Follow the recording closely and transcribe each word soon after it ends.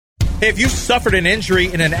Hey, if you suffered an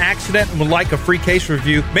injury in an accident and would like a free case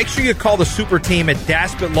review, make sure you call the super team at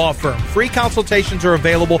Daspit Law Firm. Free consultations are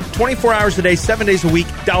available 24 hours a day, 7 days a week.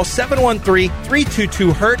 Dial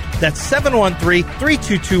 713-322-HURT. That's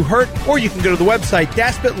 713-322-HURT. Or you can go to the website,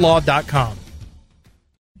 DaspitLaw.com.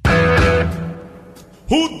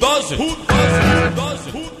 Who doesn't? Who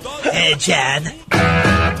doesn't? Who doesn't? Hey, Chad.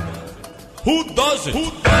 Who doesn't? Who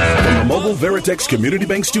doesn't? From the Mobile Veritex Community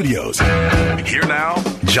Bank Studios. Here now,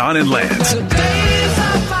 John and Lance. The days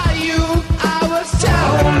I by you, I was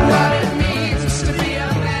told what it means to be a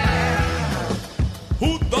man.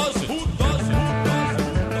 Who doesn't? Who doesn't? Who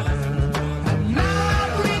doesn't? And now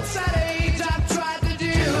I've reached that age, I've tried to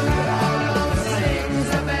do all those things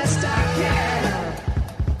the best I can.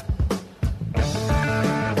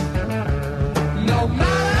 No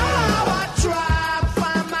matter how I try, I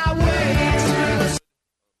find my way to the...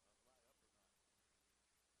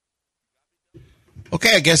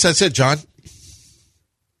 Okay, I guess that's it, John.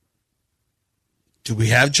 Do we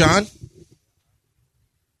have John?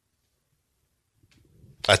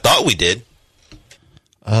 I thought we did.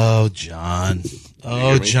 Oh, John.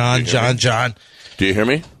 Oh, John. Do you hear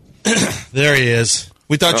me? There he is.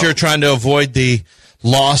 We thought you were trying to avoid the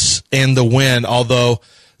loss and the win, although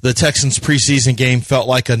the Texans preseason game felt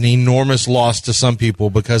like an enormous loss to some people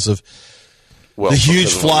because of the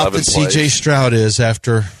huge flop that C.J. Stroud is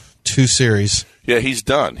after 2 series. Yeah, he's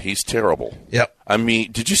done. He's terrible. Yep. I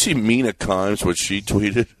mean, did you see Mina Kimes, what she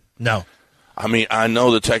tweeted? No. I mean, I know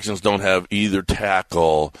the Texans don't have either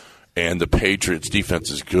tackle and the Patriots' defense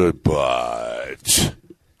is good, but,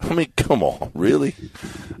 I mean, come on, really?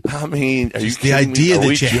 I mean, are you the idea me?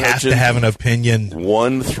 that you have to have an opinion,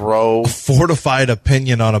 one throw, a fortified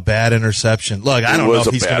opinion on a bad interception. Look, I don't know if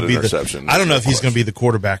he's going to be the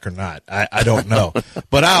quarterback or not. I don't know,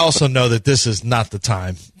 but I also know that this is not the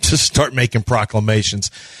time to start making proclamations.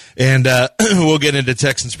 And we'll get into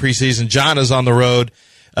Texans preseason. John is on the road.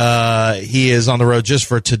 He is on the road just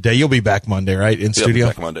for today. You'll be back Monday, right? In studio?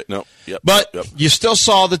 Back Monday. No. Yep. But you still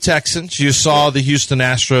saw the Texans. You saw the Houston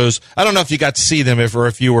Astros. I don't know if you got to see them or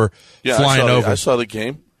if you were flying over. I saw the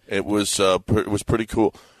game. It was pretty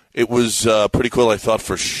cool. It was pretty cool. I thought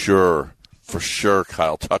for sure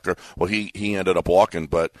Kyle Tucker. Well, he ended up walking,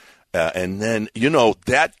 but and then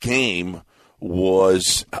that game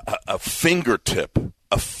was a fingertip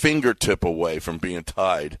away from being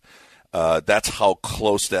tied. That's how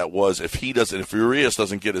close that was. If Urias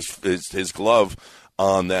doesn't get his glove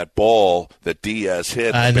on that ball that Diaz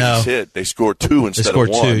hit, they scored 2 instead of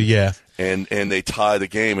 1. 2, yeah. And they tie the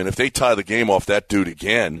game. And if they tie the game off that dude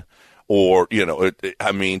again, or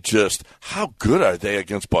just how good are they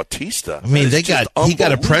against Bautista? I mean, he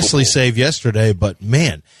got a Presley save yesterday, but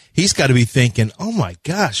man, he's got to be thinking, oh my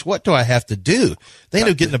gosh, what do I have to do? They end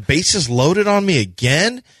up getting the bases loaded on me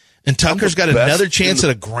again. And Tucker's got another chance at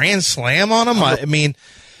a grand slam on him. I mean,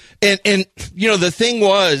 and the thing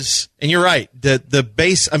was, and you're right, the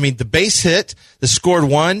base hit, the scored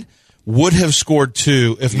 1, would have scored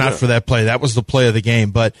 2 if not for that play. That was the play of the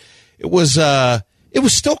game, but it was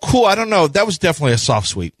still cool. I don't know. That was definitely a soft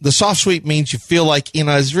sweep. The soft sweep means you feel like,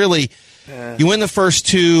 it's really, you win the first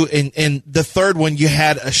 2 and the third one you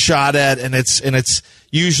had a shot at, and it's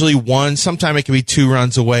usually 1. Sometimes it can be 2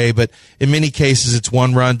 runs away, but in many cases it's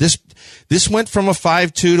 1 run. This went from a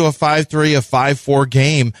 5-2 to a 5-3, a 5-4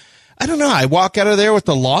 game. I don't know. I walk out of there with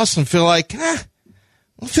the loss and feel like, it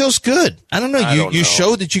feels good. I don't know. You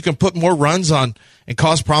showed that you can put more runs on and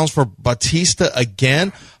cause problems for Bautista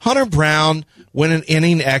again. Hunter Brown went an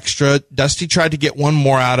inning extra. Dusty tried to get 1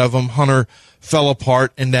 more out of him. Hunter fell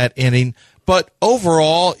apart in that inning. But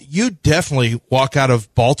overall, you definitely walk out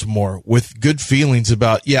of Baltimore with good feelings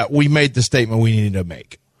about, we made the statement we needed to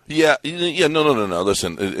make. No.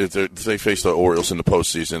 Listen, if they face the Orioles in the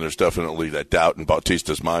postseason, there's definitely that doubt in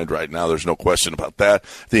Bautista's mind right now. There's no question about that.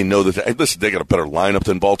 They know that, they got a better lineup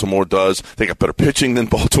than Baltimore does. They got better pitching than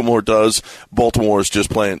Baltimore does. Baltimore is just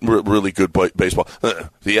playing really good baseball. The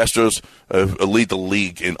Astros lead the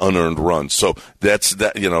league in unearned runs. So that's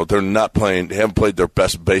that. They're not playing. They haven't played their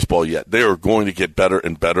best baseball yet. They are going to get better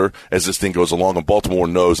and better as this thing goes along. And Baltimore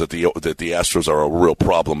knows that the Astros are a real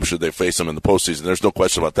problem should they face them in the postseason. There's no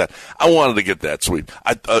question about that. I wanted to get that sweep.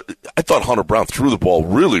 I thought Hunter Brown threw the ball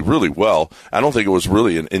really, really well. I don't think it was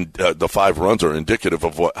really the 5 runs are indicative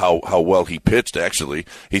of how well he pitched. Actually,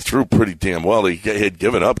 he threw pretty damn well. He had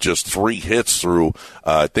given up just 3 hits through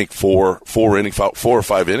I think 4 or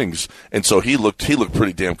 5 innings, and so he looked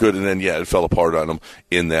pretty damn good. And then it fell apart on him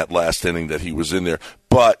in that last inning that he was in there.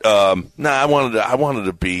 But I wanted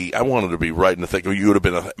to be right in the thick. You would have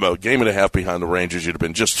been a game and a half behind the Rangers. You'd have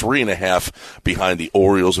been just 3.5 behind the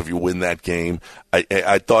Orioles if you win that game.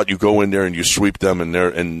 I thought you go in there and you sweep them,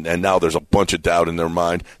 and now there's a bunch of doubt in their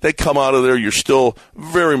mind. They come out of there, you're still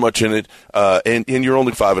very much in it, and you're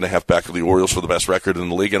only 5.5 back of the Orioles for the best record in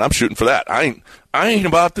the league, and I'm shooting for that. I ain't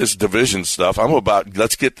about this division stuff. I'm about,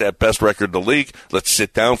 let's get that best record in the league. Let's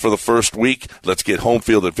sit down for the first week. Let's get home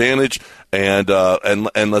field advantage, and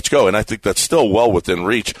let's go. And I think that's still well within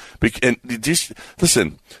reach. And just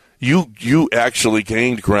listen, you actually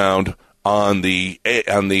gained ground on the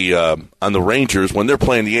Rangers when they're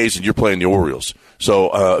playing the A's and you're playing the Orioles.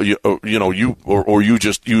 So you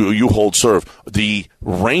hold serve. The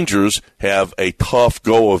Rangers have a tough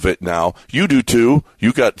go of it now. You do too.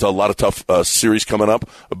 You got a lot of tough series coming up,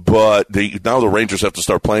 but now the Rangers have to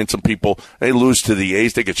start playing some people. They lose to the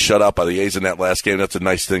A's. They get shut out by the A's in that last game. That's a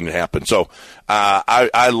nice thing to happen. So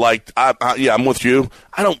I'm with you.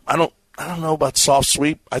 I don't know about soft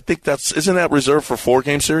sweep. I think isn't that reserved for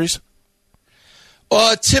 4-game series?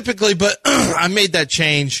 Typically, but I made that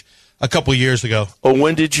change a couple years ago. Oh,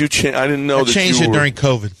 when did you change? I didn't know I that changed you it were... during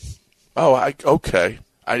COVID. Oh, okay.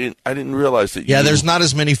 I didn't realize that. Yeah, there's not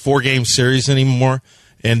as many 4-game series anymore,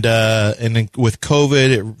 and then with COVID,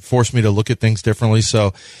 it forced me to look at things differently.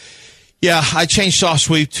 So, yeah, I changed soft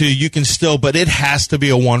sweep to you can still, but it has to be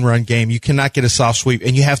a 1-run game. You cannot get a soft sweep,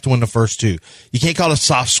 and you have to win the first 2. You can't call it a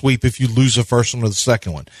soft sweep if you lose the first one or the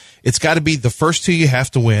second one. It's got to be the first 2 you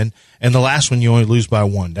have to win, and the last one you only lose by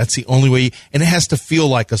 1. That's the only way, and it has to feel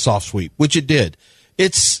like a soft sweep, which it did.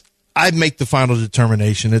 I make the final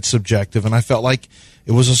determination. It's subjective, and I felt like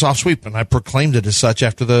it was a soft sweep, and I proclaimed it as such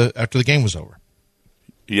after the game was over.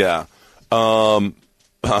 Yeah.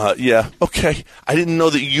 Yeah. Okay. I didn't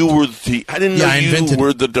know that you were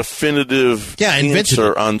the definitive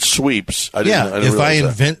answer on sweeps. If I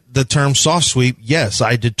invent the term soft sweep, yes,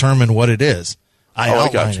 I determine what it is. I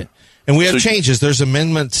outline it. And we have changes. There's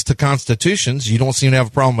amendments to constitutions. You don't seem to have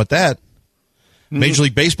a problem with that. Major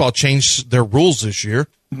League Baseball changed their rules this year.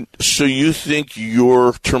 So you think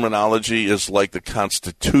your terminology is like the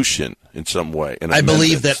Constitution in some way? I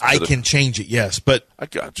believe that I can change it, yes. But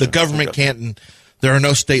the government can't, and there are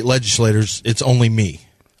no state legislators. It's only me.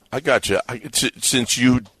 I got you. Since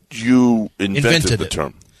you invented the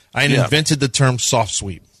term. I invented the term soft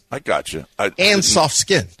sweep. I got you. And soft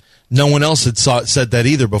skin. No one else had said that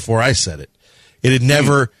either before I said it. It had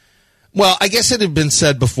never... Well, I guess it had been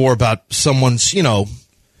said before about someone's,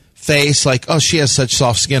 face, like, oh, she has such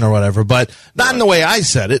soft skin or whatever, but not in the way I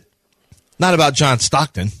said it. Not about John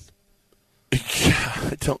Stockton.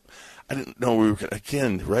 I didn't know we were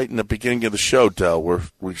again right in the beginning of the show, Del.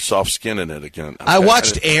 We're soft skinning it again. I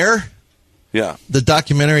watched Air. Yeah, the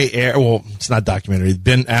documentary Air. Well, it's not documentary.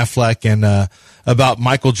 Ben Affleck and about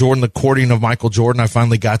Michael Jordan, the courting of Michael Jordan. I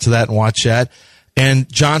finally got to that and watched that.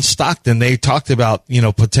 And John Stockton, they talked about,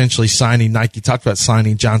 potentially signing, Nike talked about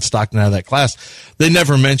signing John Stockton out of that class. They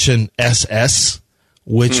never mentioned SS,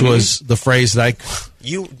 which was the phrase that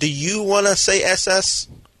Do you want to say SS?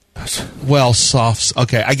 Well, soft.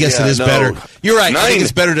 Okay, I guess it is better. You're right. I think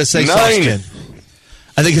it's better to say soft skin.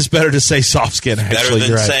 I think it's better to say soft skin, actually.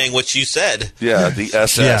 Better than saying what you said. Yeah, the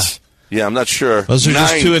SS. Yeah, I'm not sure. Those are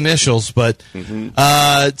just 2 initials, but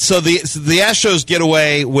so the Astros get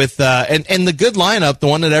away with and the good lineup, the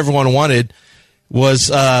one that everyone wanted,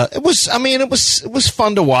 was it was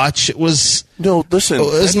fun to watch. It was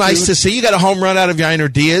nice to see. You got a home run out of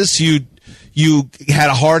Yainer Diaz. You had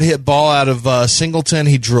a hard hit ball out of Singleton.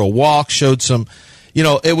 He drew a walk, showed some.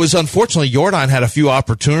 It was unfortunately Jordan had a few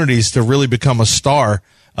opportunities to really become a star.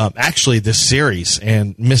 Actually, this series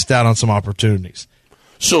and missed out on some opportunities.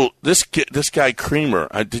 So this guy Creamer,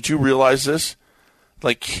 did you realize this?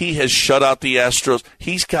 Like, he has shut out the Astros.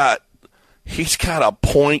 He's got a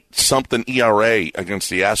point-something ERA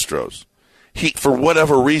against the Astros. For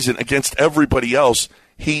whatever reason, against everybody else,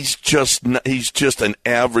 he's just an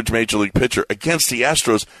average major league pitcher. Against the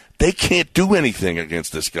Astros, they can't do anything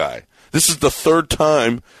against this guy. This is the 3rd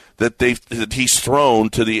time that he's thrown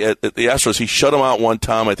to the Astros. He shut him out one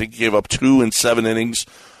time. I think he gave up 2 in 7 innings.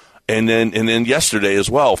 And then yesterday as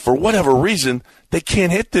well. For whatever reason, they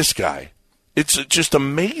can't hit this guy. It's just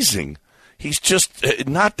amazing. He's just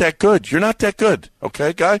not that good. You're not that good,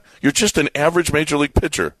 okay, guy? You're just an average major league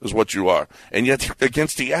pitcher is what you are. And yet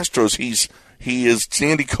against the Astros, he is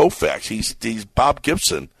Sandy Koufax. He's Bob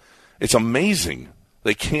Gibson. It's amazing.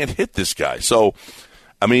 They can't hit this guy. So,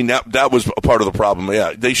 I mean, that was a part of the problem.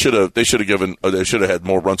 Yeah, they should have had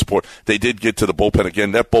more run support. They did get to the bullpen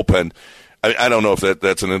again. That bullpen. I don't know if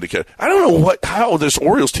that's an indicator. I don't know how this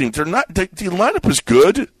Orioles team, the lineup is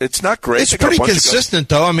good. It's not great. It's pretty consistent,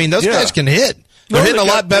 though. I mean, those guys can hit. They're hitting a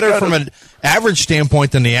lot better from an average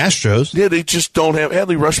standpoint than the Astros. Yeah, they just don't have.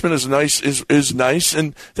 Adley Rutschman is nice,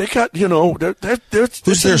 and they got they're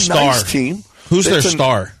who's their star? Nice team. Who's their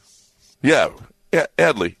star? Yeah,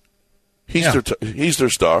 Adley. He's their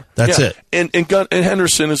star. That's it. And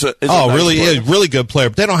Henderson is a nice really good player.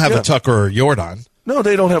 But they don't have a Tucker or Jordan. No,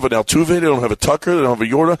 they don't have an Altuve. They don't have a Tucker. They don't have a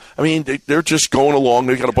Yorda. I mean, they're just going along.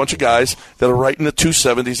 They got a bunch of guys that are right in the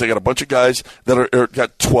 270s. They got a bunch of guys that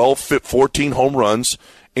got 12, 14 home runs,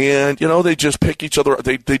 and they just pick each other.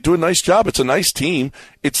 They do a nice job. It's a nice team.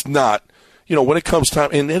 It's not. When it comes time,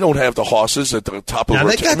 and they don't have the hosses at the top of the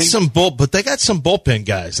rotation. They got some bullpen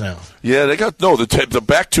guys now. Yeah, they got the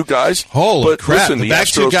back two guys. Holy crap! Listen, the back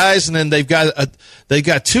Astros, two guys, and then they've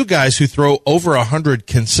got two guys who throw over 100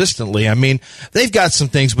 consistently. I mean, they've got some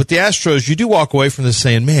things, but the Astros, you do walk away from this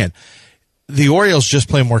saying, man, the Orioles just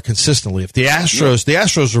play more consistently. If the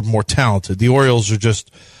Astros are more talented, the Orioles are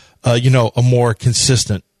just a more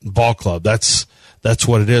consistent ball club. That's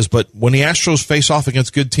what it is. But when the Astros face off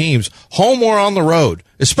against good teams, home or on the road,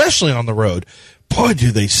 especially on the road, boy,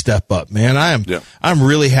 do they step up, man. I'm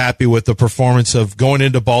really happy with the performance of going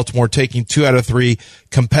into Baltimore, taking 2 out of 3,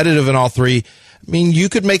 competitive in all 3. I mean, you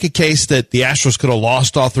could make a case that the Astros could have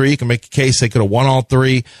lost all 3. You can make a case they could have won all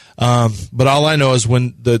 3. But all I know is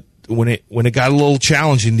when it got a little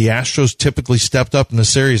challenging, the Astros typically stepped up in the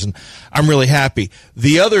series, and I'm really happy.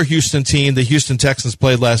 The other Houston team, the Houston Texans,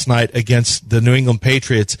 played last night against the New England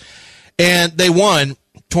Patriots, and they won.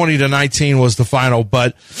 20-19 was the final,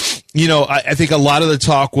 but I think a lot of the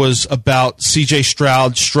talk was about C.J.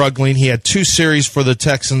 Stroud struggling. He had 2 series for the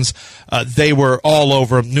Texans. They were all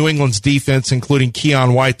over him. New England's defense, including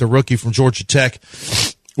Keon White, the rookie from Georgia Tech,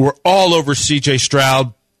 were all over C.J.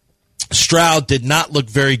 Stroud. Stroud did not look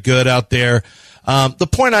very good out there. The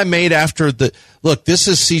point I made after this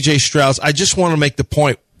is C.J. Stroud's. I just want to make the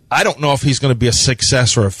point. I don't know if he's going to be a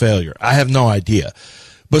success or a failure. I have no idea.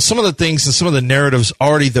 But some of the things and some of the narratives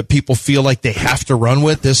already that people feel like they have to run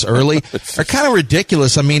with this early are kind of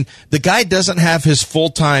ridiculous. I mean, the guy doesn't have his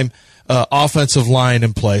full-time offensive line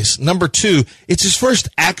in place. Number 2, it's his first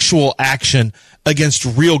actual action against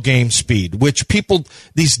real game speed, which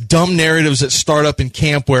these dumb narratives that start up in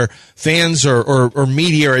camp where fans or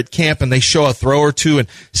media are at camp and they show a throw or two and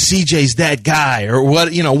CJ's that guy or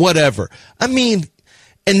whatever. I mean,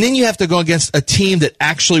 and then you have to go against a team that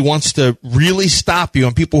actually wants to really stop you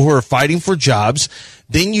and people who are fighting for jobs.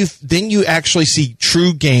 Then you actually see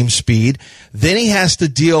true game speed. Then he has to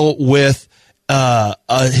deal with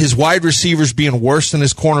his wide receivers being worse than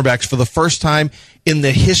his cornerbacks for the first time in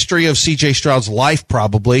the history of C.J. Stroud's life,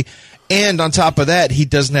 probably. And on top of that, he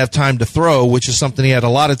doesn't have time to throw, which is something he had a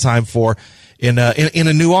lot of time for in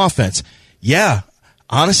a new offense. Yeah,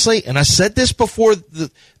 honestly, and I said this before,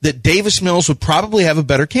 that Davis Mills would probably have a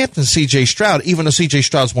better camp than C.J. Stroud, even though C.J.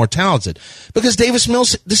 Stroud's more talented. Because Davis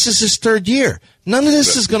Mills, this is his 3rd year. None of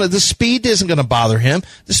this the speed isn't going to bother him.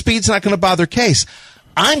 The speed's not going to bother Case.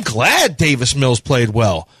 I'm glad Davis Mills played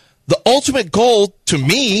well. The ultimate goal to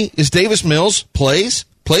me is Davis Mills plays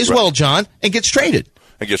well, John, and gets traded.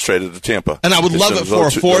 And gets traded to Tampa. And I would love it for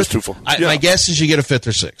a 4th. My guess is you get a 5th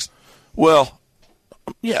or 6th. Well,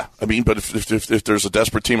 yeah. I mean, but if there's a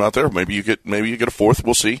desperate team out there, maybe you get a 4th.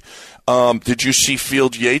 We'll see. Did you see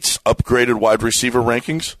Field Yates' upgraded wide receiver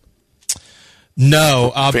rankings?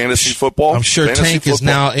 No. Fantasy football? I'm sure Tank is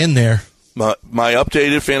now in there. My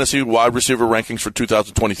updated fantasy wide receiver rankings for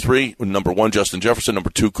 2023, number 1, Justin Jefferson, number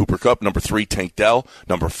 2, Cooper Kupp, number 3, Tank Dell,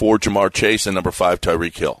 number 4, Jamar Chase, and number 5,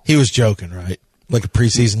 Tyreek Hill. He was joking, right? Like a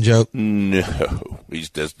preseason joke? No.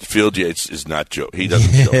 Field Yates is not joke. He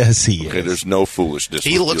doesn't joke. Yes, he is. Okay, there's no foolishness.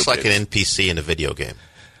 He looks like an NPC in a video game.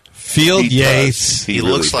 Field Yates. He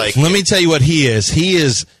really looks like... Let me tell you what he is. He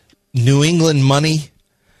is New England money.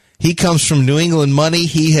 He comes from New England money.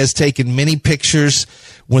 He has taken many pictures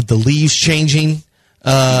with the leaves changing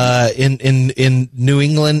in New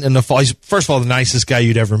England in the fall. He's, first of all, the nicest guy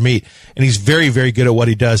you'd ever meet, and he's very, very good at what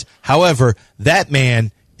he does. However, that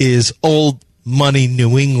man is old money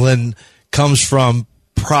New England, comes from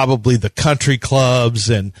probably the country clubs,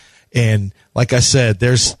 and like I said,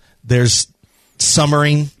 there's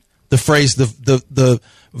summering, the phrase,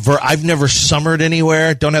 I've never summered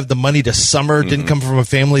anywhere, don't have the money to summer, didn't come from a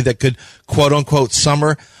family that could quote unquote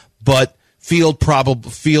summer, but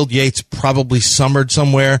Field Yates probably summered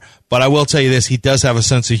somewhere. But I will tell you this, he does have a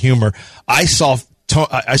sense of humor. I saw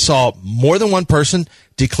more than one person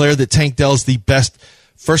declare that Tank Dell is the best,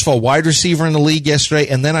 first of all, wide receiver in the league yesterday,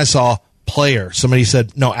 and then I saw player. Somebody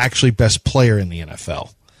said, no, actually best player in the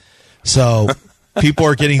NFL. So people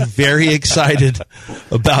are getting very excited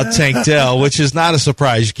about Tank Dell, which is not a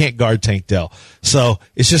surprise. You can't guard Tank Dell. So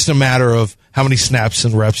it's just a matter of how many snaps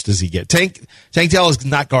and reps does he get. Tank Dell is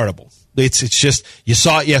not guardable. It's just, you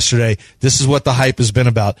saw it yesterday. This is what the hype has been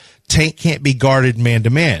about. Tank can't be guarded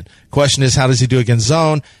man-to-man. Question is, how does he do against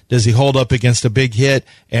zone? Does he hold up against a big hit?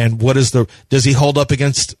 And does he hold up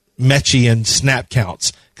against Mechie and snap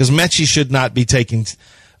counts? Because Mechie should not be taking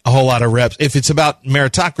a whole lot of reps. If it's about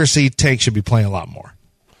meritocracy, Tank should be playing a lot more.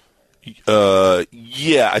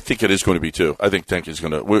 Yeah, I think it is going to be too. I think Tank is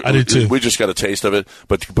going to. I do too. We just got a taste of it,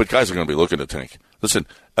 but guys are going to be looking at Tank. Listen,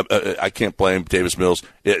 I can't blame Davis Mills.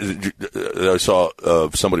 I saw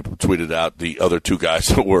somebody tweeted out the other two guys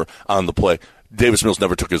that were on the play. Davis Mills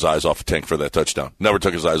never took his eyes off of Tank for that touchdown. Never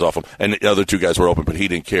took his eyes off him. And the other two guys were open, but he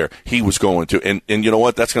didn't care. He was going to. And you know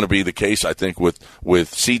what? That's going to be the case, I think, with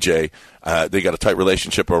CJ. They got a tight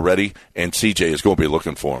relationship already, and CJ is going to be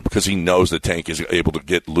looking for him because he knows that Tank is able to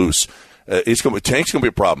get loose. Tank's going to be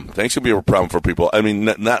a problem. Tank's going to be a problem for people. I mean,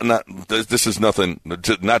 this is nothing,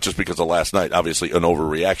 not just because of last night, obviously an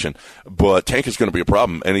overreaction, but Tank is going to be a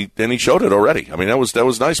problem, and he showed it already. I mean, that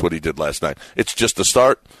was nice what he did last night. It's just the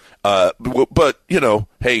start. But,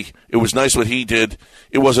 hey, it was nice what he did.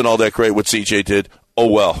 It wasn't all that great what CJ did. Oh,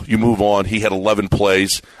 well, you move on. He had 11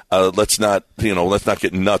 plays. Let's not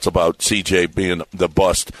get nuts about CJ being the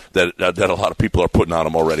bust that a lot of people are putting on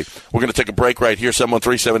him already. We're going to take a break right here.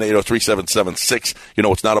 713-780-3776. You know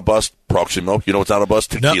what's not a bust? Proximo. You know what's not a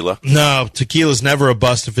bust? Tequila. No, tequila's never a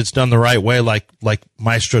bust if it's done the right way, like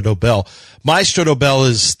Maestro Dobel. Maestro Dobel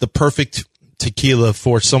is the perfect tequila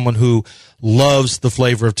for someone who loves the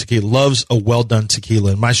flavor of tequila, loves a well-done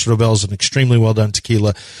tequila. And Maestro Dobel is an extremely well-done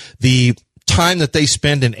tequila. The time that they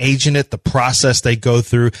spend in aging it, the process they go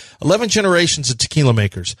through. 11 generations of tequila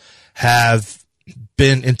makers have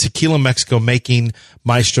been in Tequila, Mexico, making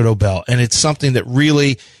Maestro Dobel. And it's something that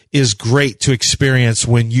really is great to experience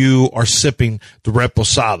when you are sipping the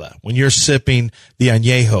Reposada, when you're sipping the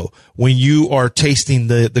Añejo, when you are tasting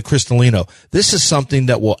the Cristalino. This is something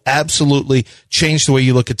that will absolutely change the way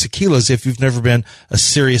you look at tequilas if you've never been a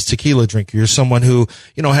serious tequila drinker. You're someone who,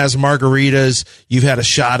 has margaritas, you've had a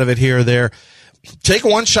shot of it here or there. Take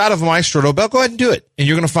one shot of Maestro Dobel, go ahead and do it. And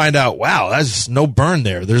you're going to find out, wow, there's no burn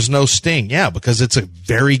there. There's no sting. Yeah, because it's a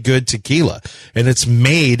very good tequila. And it's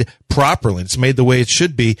made properly. It's made the way it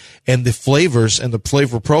should be. And the flavors and the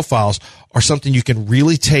flavor profiles are something you can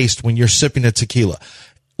really taste when you're sipping a tequila,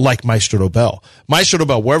 like Maestro Dobel. Maestro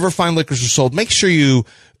Dobel, wherever fine liquors are sold, make sure you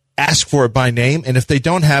ask for it by name. And if they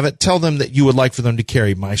don't have it, tell them that you would like for them to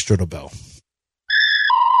carry Maestro Dobel.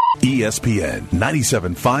 ESPN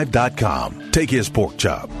 975.com. Take his pork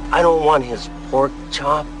chop. I don't want his pork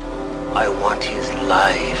chop. I want his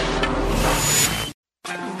life.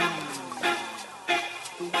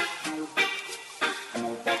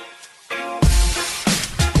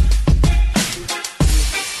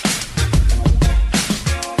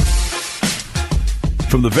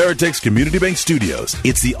 From the Veritex Community Bank Studios,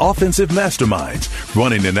 it's the offensive masterminds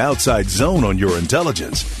running an outside zone on your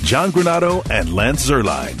intelligence. John Granado and Lance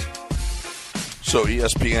Zerline. So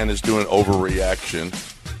ESPN is doing overreaction.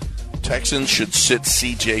 Texans should sit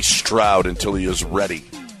C.J. Stroud until he is ready.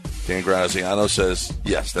 Dan Graziano says,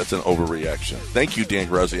 yes, that's an overreaction. Thank you, Dan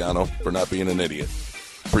Graziano, for not being an idiot.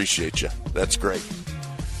 Appreciate you. That's great.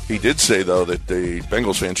 He did say, though, that the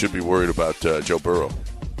Bengals fans should be worried about Joe Burrow.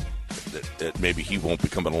 That maybe he won't be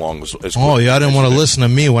coming along as quick. Oh, yeah, I didn't want to listen to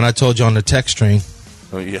me when I told you on the text string.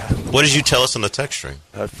 Oh, yeah. What did you tell us on the text string?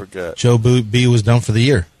 I forgot. Joe B was done for the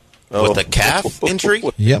year. With the calf injury?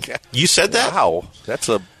 Yep. You said that? Wow. That's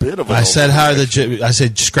a bit of a... I said,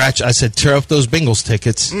 tear up those Bengals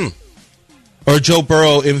tickets. Or Joe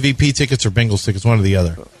Burrow MVP tickets or Bengals tickets, one or the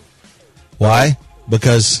other. Why?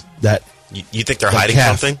 Because that... You think they're hiding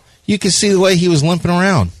something? You can see the way he was limping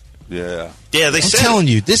around. Yeah. Yeah, I'm telling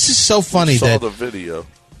you, this is so funny saw that the video.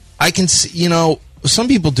 I can see, some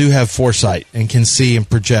people do have foresight and can see and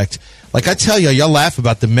project. Like I tell y'all laugh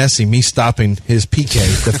about the Messi, me stopping his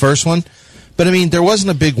PK, the first one. But, I mean, there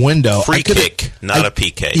wasn't a big window. Free kick, not a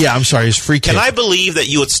PK. Yeah, I'm sorry, his free kick. Can I believe that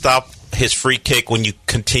you would stop his free kick when you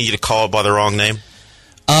continue to call it by the wrong name?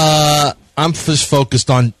 I'm just focused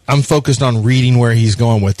on reading where he's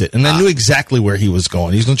going with it. And I knew exactly where he was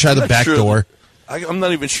going. He's going to try the back door. I'm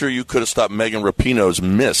not even sure you could have stopped Megan Rapinoe's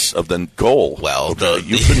miss of the goal. Well,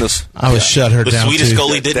 you couldn't have. I would shut her down. The Swedish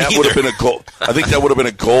goalie didn't that either. Would have been a goal. I think that would have been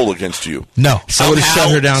a goal against you. No, I would have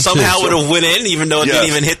shut her down somehow too. would have went in, even though it didn't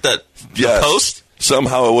even hit the post.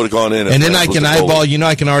 Somehow it would have gone in. And then I can eyeball,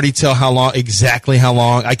 I can already tell exactly how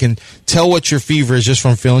long. I can tell what your fever is just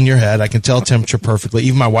from feeling your head. I can tell temperature perfectly.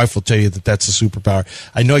 Even my wife will tell you that that's a superpower.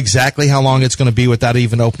 I know exactly how long it's going to be without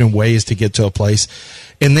even opening ways to get to a place.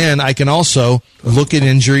 And then I can also look at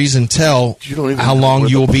injuries and tell how long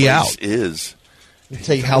you will be out.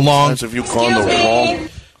 Tell you how long. Have you gone the wrong?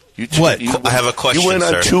 I have a question, You went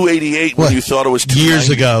on sir. 288 when you thought it was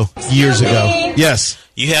 290. Years ago. Yes.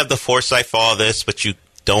 You have the foresight for all this, but you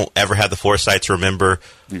don't ever have the foresight to remember,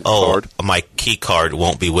 my key card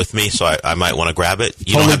won't be with me, so I might want to grab it.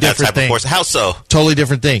 You don't have that type of foresight. How so? Totally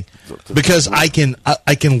different thing. Because I can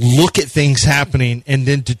look at things happening and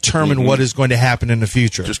then determine what is going to happen in the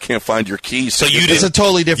future. Just can't find your keys. So it's a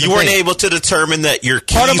totally different thing. You weren't able to determine that your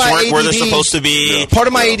keys weren't where they're supposed to be. Part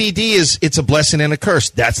of my ADD is it's a blessing and a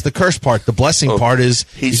curse. That's the curse part. The blessing part is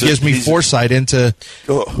it gives me foresight into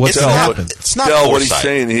what's going to happen. It's not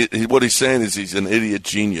foresight. What he's saying is he's an idiot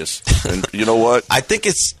genius. And you know what? I think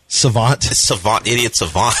it's savant. Idiot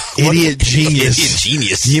savant. Idiot genius. Idiot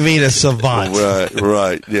genius. You mean a savant?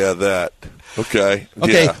 Right. Yeah, that. Okay.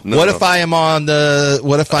 Yeah, what if I'm on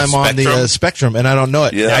the spectrum and I don't know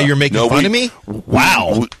it? Yeah. Now you're making fun of me?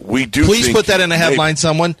 Wow. We do. Please put that in a headline,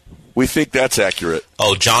 someone. We think that's accurate.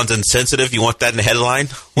 Oh, John's insensitive. You want that in the headline?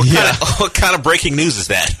 What kind of breaking news is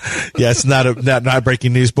that? Yeah, it's not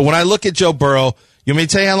breaking news. But when I look at Joe Burrow, you want me to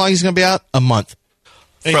tell you how long he's going to be out? A month.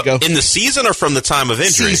 There you go. In the season or from the time of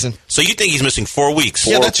injury? Season. So you think he's missing 4 weeks?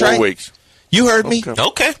 Yeah, that's right. 4 weeks. You heard me.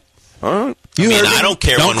 Okay. All right. I don't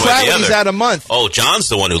care one way or the other. Don't cry when he's out a month. Oh, John's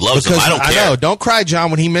the one who loves him. I don't care. I know. Don't cry,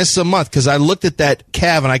 John, when he misses a month, because I looked at that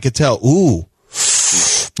calf and I could tell,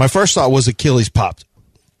 my first thought was Achilles popped.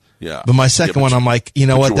 Yeah. But my second one, I'm like, you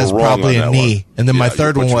know what? That's probably a knee. And then my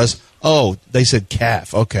third one was, they said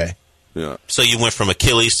calf. Okay. Yeah. So you went from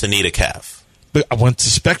Achilles to knee to calf. But I went to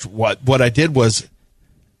spectrum. What I did was,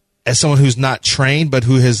 as someone who's not trained but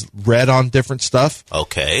who has read on different stuff,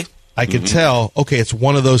 okay, I could tell, it's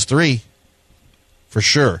one of those three for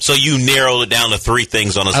sure. So you narrowed it down to 3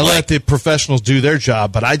 things on his leg. I let the professionals do their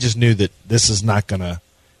job, but I just knew that this is going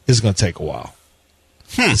to take a while.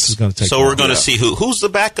 This is going to take So a while. we're going to see who's the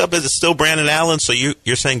backup. Is it still Brandon Allen? So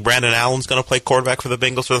you're saying Brandon Allen's going to play quarterback for the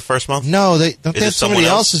Bengals for the first month? No, they have somebody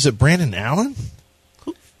else. Is it Brandon Allen?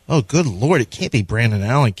 Oh, good Lord. It can't be Brandon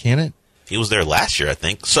Allen, can it? He was there last year, I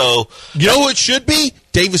think. So you know who it should be?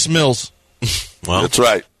 Davis Mills. Well, that's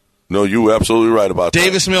right. No, you're absolutely right about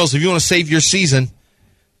Davis Mills. If you want to save your season,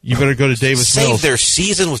 you better go to Davis Mills. Save their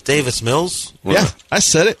season with Davis Mills? Yeah, I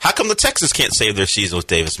said it. How come the Texans can't save their season with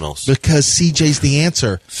Davis Mills? Because CJ's the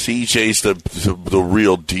answer. CJ's the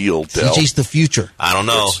real deal, Del. CJ's the future. I don't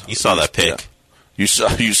know. You saw that pick. Yeah. You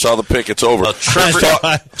saw the pick. It's over.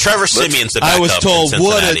 Trevor Simeon's the backup. I was told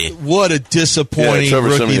what a disappointing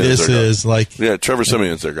rookie this is. Trevor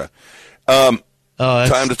Simeon's their guy.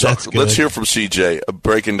 Time to talk. Let's hear from CJ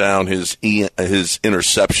breaking down his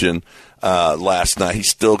interception last night. He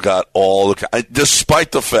still got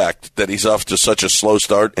despite the fact that he's off to such a slow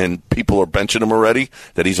start and people are benching him already,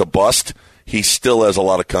 that he's a bust. He still has a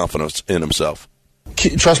lot of confidence in himself.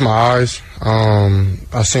 Trust my eyes.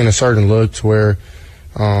 I seen a certain look to where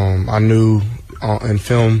I knew in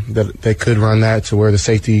film that they could run that to where the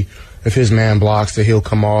safety, if his man blocks, that he'll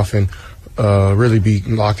come off and really be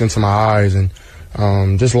locked into my eyes, and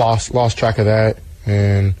just lost track of that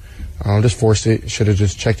and just forced it. Should have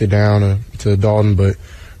just checked it down to Dalton, but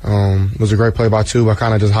it was a great play by Tube. I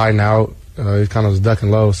kind of just hiding out. He kind of was ducking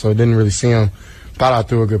low, so I didn't really see him. Thought I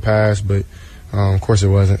threw a good pass, but of course it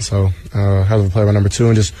wasn't. So hell of a play by number 2,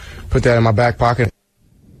 and just put that in my back pocket.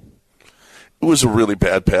 It was a really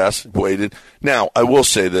bad pass. Waited. Now, I will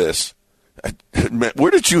say this.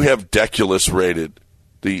 Where did you have Deculus rated,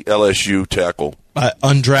 the LSU tackle?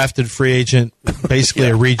 Undrafted free agent, basically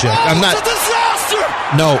a reject. I'm not. It's a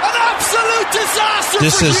disaster! No. An absolute disaster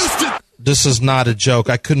Houston! This is not a joke.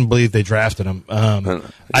 I couldn't believe they drafted him.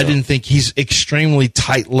 I didn't think he's extremely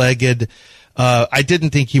tight-legged. I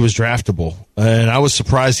didn't think he was draftable, and I was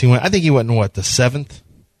surprised he went. I think he went in the 7th.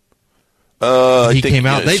 He came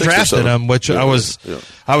out. They drafted him, which I was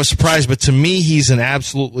surprised. But to me, he's an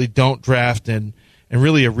absolutely don't draft and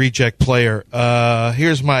really a reject player.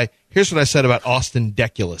 Here's what I said about Austin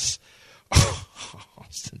Deculus.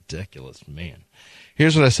 Austin Deculus, man.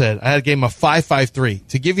 Here's what I said. I gave him a 5.53.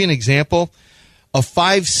 To give you an example, a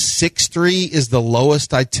 5.63 is the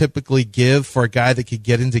lowest I typically give for a guy that could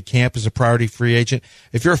get into camp as a priority free agent.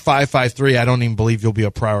 If you're a 5.53, I don't even believe you'll be a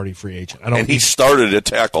priority free agent. He started at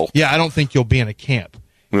tackle. Yeah, I don't think you'll be in a camp.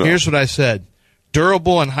 No. Here's what I said.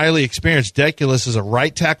 Durable and highly experienced, Deculus is a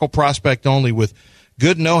right tackle prospect only with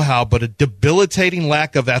good know-how, but a debilitating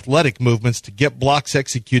lack of athletic movements to get blocks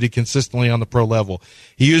executed consistently on the pro level.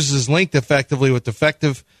 He uses his length effectively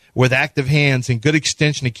with active hands and good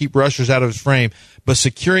extension to keep rushers out of his frame, but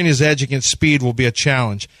securing his edge against speed will be a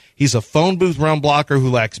challenge. He's a phone booth run blocker who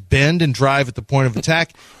lacks bend and drive at the point of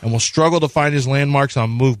attack and will struggle to find his landmarks on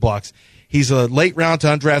move blocks. He's a late round to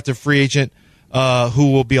undrafted free agent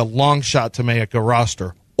who will be a long shot to make a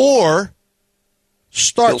roster or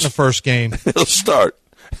start in the first game. He'll start.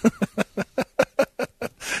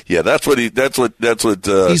 Yeah, that's what he's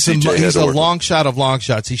CJ he's a long shot of long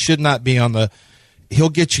shots. He should not be on the. He'll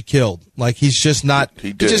get you killed. Like he's just not.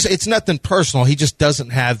 It's nothing personal. He just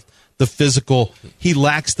doesn't have the physical. He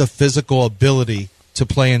lacks the physical ability to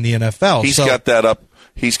play in the NFL. He's got that up.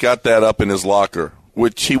 He's got that up in his locker,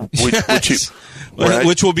 which will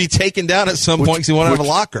be taken down at some point because he won't have a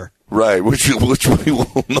locker. Right, which will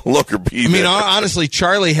no longer be. I mean, honestly,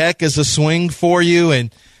 Charlie Heck is a swing for you,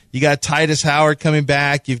 and you got Titus Howard coming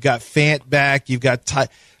back. You've got Fant back. You've got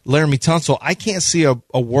Laramie Tunsil. I can't see a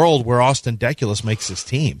world where Austin Deculus makes his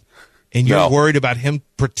team, and you're worried about him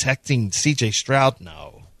protecting C.J. Stroud.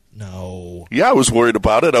 No. Yeah, I was worried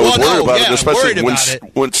about it. I was worried about it, especially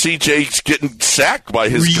when C.J.'s getting sacked by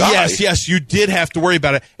his guy. Yes, you did have to worry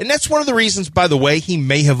about it, and that's one of the reasons, by the way, he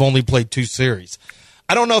may have only played 2 series.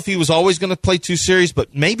 I don't know if he was always going to play 2 series,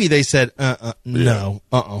 but maybe they said, no,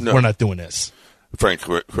 we're not doing this. Frank.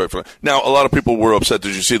 Now, a lot of people were upset.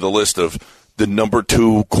 Did you see the list of the number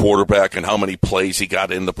 2 quarterback and how many plays he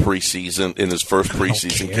got in the preseason, in his first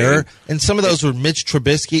preseason game? And some of those were Mitch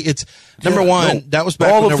Trubisky. It's number one. That was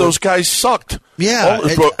back. All of those guys sucked. Yeah,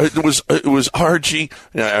 it was RG.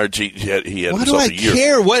 RG. He had why do I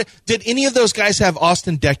care? What did any of those guys have?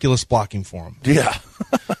 Austin Deculus blocking for him? Yeah.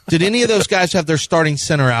 Did any of those guys have their starting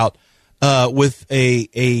center out with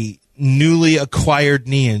a newly acquired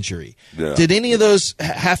knee injury? Yeah. Did any of those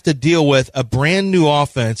have to deal with a brand new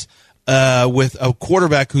offense with a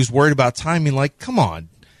quarterback who's worried about timing? Like, come on,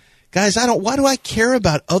 guys! Why do I care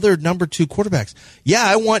about other number 2 quarterbacks?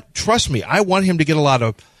 Yeah, trust me, I want him to get a lot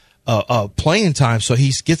of playing time so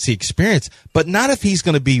he gets the experience, but not if he's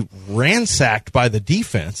going to be ransacked by the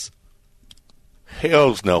defense.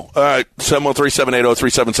 Hells no. All right,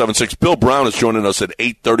 713-780-3776. Bill Brown is joining us at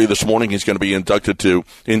 8:30 this morning. He's going to be inducted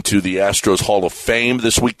into the Astros Hall of Fame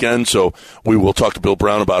this weekend, so we will talk to Bill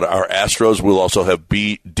Brown about our Astros. We'll also have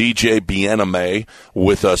DJ Biename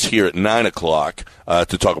with us here at 9 o'clock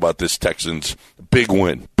to talk about this Texans big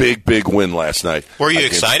win. Big win last night. Were you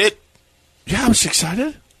excited? Yeah, I was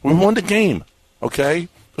excited. We won the game, okay?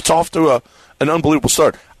 It's off to an unbelievable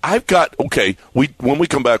start. When we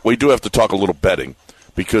come back, we do have to talk a little betting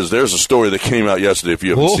because there's a story that came out yesterday, if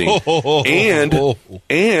you haven't seen.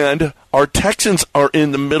 And our Texans are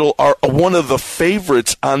in the middle, are one of the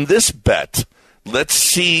favorites on this bet. Let's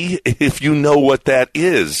see if you know what that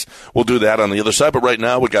is. We'll do that on the other side, but right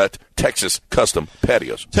now we got Texas Custom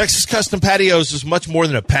Patios. Texas Custom Patios is much more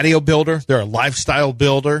than a patio builder. They're a lifestyle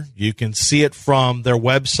builder. You can see it from their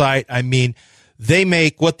website. I mean,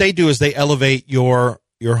 what they do is they elevate your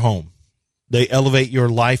home. They elevate your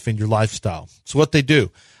life and your lifestyle. It's what they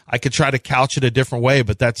do. I could try to couch it a different way,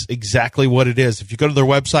 but that's exactly what it is. If you go to their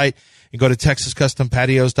website and go to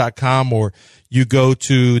TexasCustomPatios.com, or you go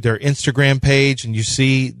to their Instagram page and you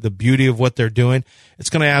see the beauty of what they're doing, it's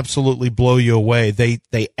going to absolutely blow you away.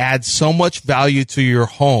 They add so much value to your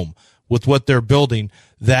home with what they're building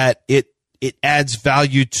that it adds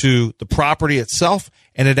value to the property itself,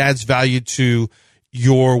 and it adds value to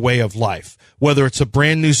your way of life. Whether it's a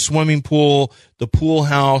brand new swimming pool, the pool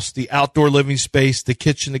house, the outdoor living space, the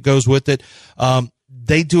kitchen that goes with it,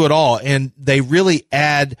 they do it all, and they really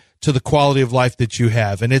add to the quality of life that you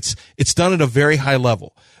have. And it's done at a very high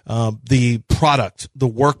level. The product, the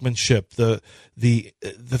workmanship, the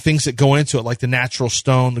things that go into it, like the natural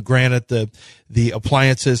stone, the granite, the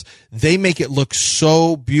appliances, they make it look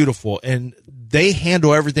so beautiful, and they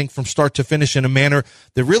handle everything from start to finish in a manner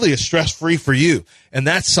that really is stress-free for you. And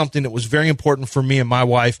that's something that was very important for me and my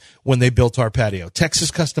wife when they built our patio.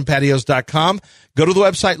 TexasCustomPatios.com. Go to the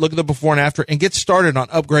website, look at the before and after, and get started on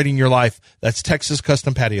upgrading your life. That's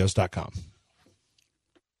TexasCustomPatios.com.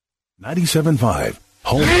 97.5.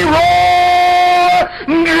 Home. Leroy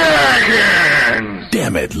Jenkins!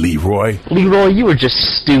 Damn it, Leroy. Leroy, you were just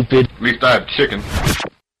stupid. At least I have chicken.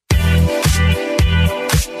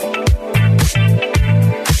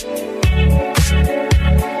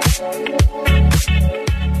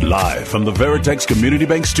 Live from the Veritex Community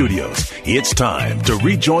Bank Studios, it's time to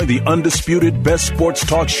rejoin the undisputed best sports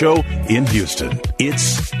talk show in Houston.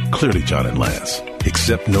 It's Clearly John and Lance,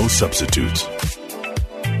 except no substitutes.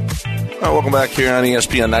 Welcome back here on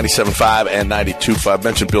ESPN 97.5 and 92.5.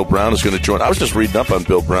 Mentioned Bill Brown is going to join. I was just reading up on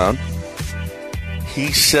Bill Brown.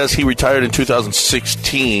 He says he retired in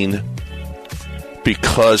 2016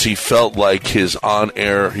 because he felt like his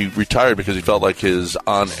on-air. He retired because he felt like his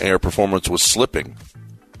on-air performance was slipping.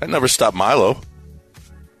 That never stopped Milo.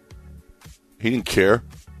 He didn't care.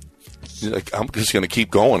 He's like, I'm just going to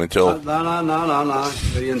keep going until. No.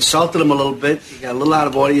 You insulted him a little bit. You got a little out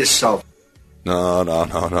of order yourself.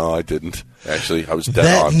 No, I didn't. Actually, I was dead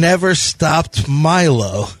that on. Never stopped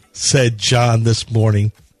Milo, said John this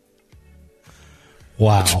morning.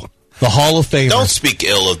 Wow. The Hall of Famer. Don't speak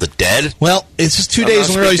ill of the dead. Well, it's just 2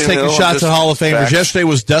 days in a row he's taking shots at Hall of Famers. Facts. Yesterday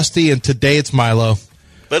was Dusty, and today it's Milo.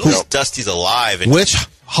 But at least Dusty's alive. And Which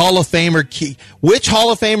Hall of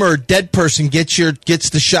Famer or dead person gets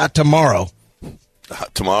the shot tomorrow?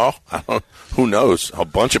 Tomorrow? Who knows? A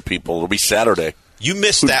bunch of people. It'll be Saturday. You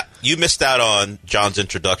missed out on John's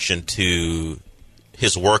introduction to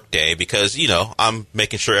his work day because, I'm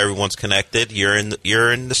making sure everyone's connected. You're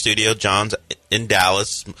in the studio. John's in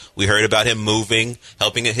Dallas. We heard about him moving,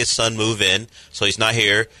 helping his son move in, so he's not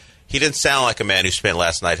here. He didn't sound like a man who spent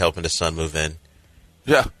last night helping his son move in.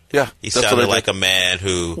 Yeah. He sounded like a man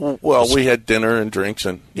who... Well, we had dinner and drinks,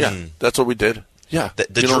 and that's what we did. Yeah.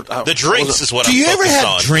 The drinks is what Do I'm you ever focused have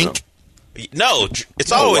on. drink? No,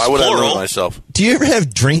 it's always why would plural. I limit myself? Do you ever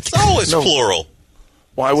have drink? It's always plural.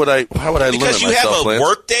 Why would I limit myself, Because you have a Lance?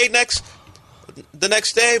 work day the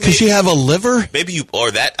next day? Because you have a liver? Maybe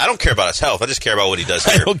or that. I don't care about his health. I just care about what he does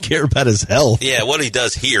I here. don't care about his health. Yeah, what he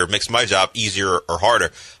does here makes my job easier or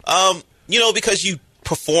harder. Because you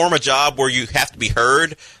perform a job where you have to be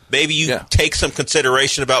heard, maybe you take some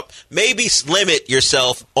consideration about maybe limit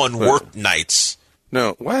yourself on work nights.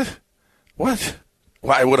 No, what?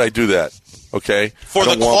 Why would I do that? Okay, for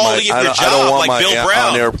the quality of your job, like Bill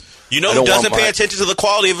Brown. You know who doesn't pay attention to the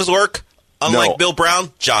quality of his work? Unlike Bill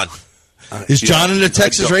Brown, John. Is John in the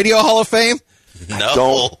Texas Radio Hall of Fame? No.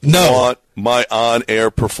 Don't want my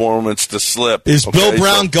on-air performance to slip. Is Bill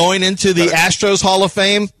Brown going into the Astros Hall of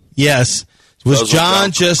Fame? Yes. Was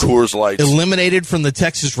John just eliminated from the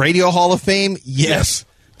Texas Radio Hall of Fame? Yes.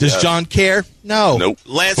 Does John care? No. Nope.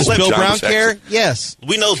 Lance, does Bill Brown care? Yes.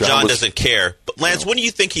 We know John doesn't care. But Lance, when do you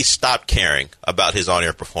think he stopped caring about his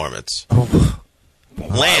on-air performance?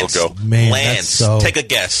 Lance, take a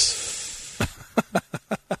guess.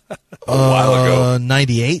 A while ago.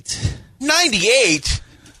 98. 98?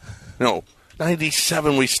 No,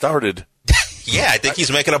 97 we started. Yeah, I think he's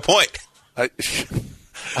making a point. I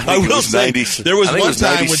will say, there was one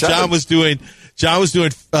time when John was doing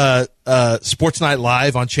Sports Night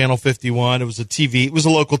Live on Channel 51. It was it was a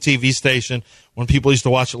local TV station when people used to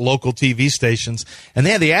watch local TV stations, and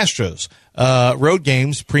they had the Astros road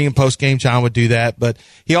games, pre and post game. John would do that, but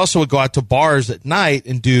he also would go out to bars at night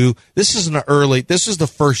and do. This is the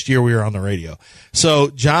first year we were on the radio, so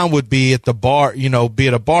John would be at the bar, be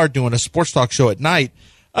at a bar doing a sports talk show at night.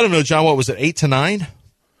 I don't know, John, what was it, 8 to 9?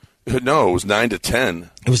 No, it was 9 to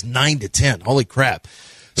 10. It was 9 to 10. Holy crap.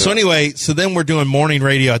 So anyway, then we're doing morning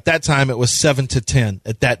radio. At that time, it was 7 to 10.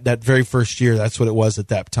 At that very first year, that's what it was at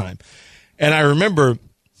that time. And I remember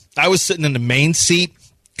I was sitting in the main seat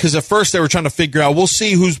because at first they were trying to figure out, we'll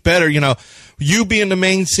see who's better. You be in the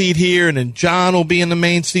main seat here, and then John will be in the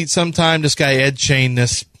main seat sometime. This guy, Ed Shane,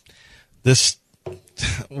 this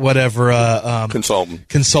whatever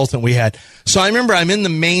consultant we had. So I remember I'm in the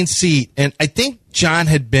main seat, and I think John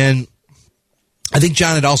had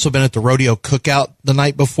also been at the rodeo cookout the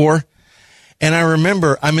night before. And I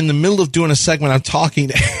remember I'm in the middle of doing a segment. I'm talking.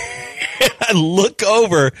 And I look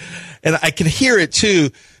over and I can hear it too.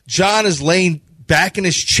 John is laying back in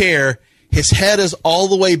his chair. His head is all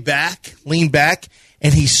the way back, leaned back,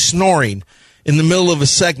 and he's snoring in the middle of a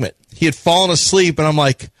segment. He had fallen asleep, and I'm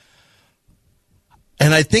like,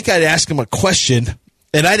 and I think I'd ask him a question,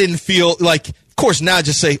 and I didn't feel like, of course, now I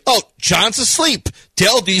just say, oh, John's asleep.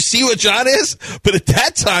 Dell, do you see what John is? But at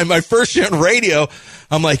that time, my first year on radio,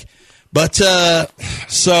 I'm like,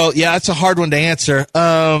 so, yeah, it's a hard one to answer.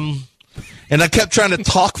 And I kept trying to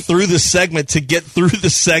talk through the segment to get through the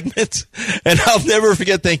segment. And I'll never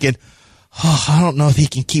forget thinking, I don't know if he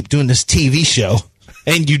can keep doing this TV show.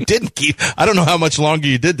 And you didn't keep. I don't know how much longer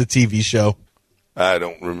you did the TV show. I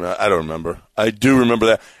don't remember. I do remember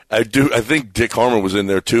that. I think Dick Harmer was in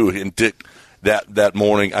there too. And Dick that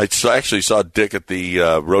morning, I actually saw Dick at the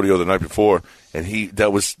rodeo the night before, and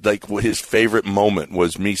that was like his favorite moment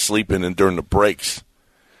was me sleeping in during the breaks.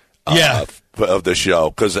 Of the show,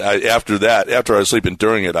 because after I was sleeping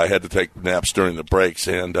during it, I had to take naps during the breaks,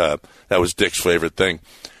 and that was Dick's favorite thing.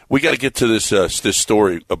 We got to get to this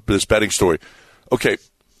story, this betting story. Okay,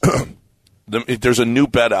 There's a new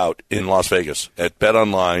bet out in Las Vegas at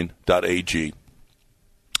betonline.ag.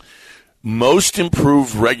 Most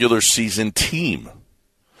improved regular season team.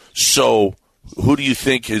 So, who do you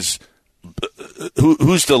think is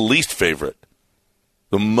who's the least favorite?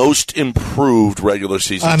 The most improved regular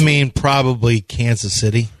season team? Probably Kansas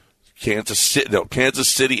City. Kansas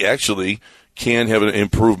City actually can have an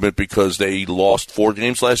improvement because they lost 4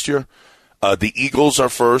 games last year. The Eagles are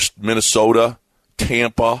first, Minnesota,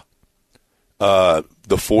 Tampa.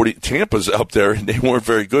 Tampa's up there, and they weren't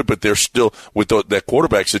very good, but they're still, with that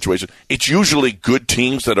quarterback situation, it's usually good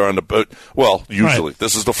teams that are on the bet. Well, usually. Right.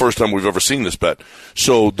 This is the first time we've ever seen this bet.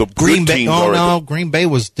 So the Green good Bay, teams are... Green Bay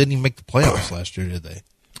didn't even make the playoffs last year, did they?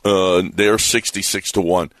 They're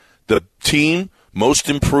 66-1. The team, most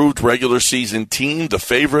improved regular season team, the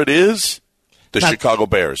favorite is the Chicago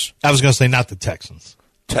Bears. I was going to say not the Texans.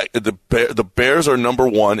 The Bears are number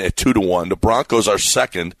 1 at 2-1. The Broncos are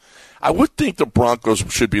second. I would think the Broncos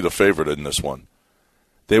should be the favorite in this one.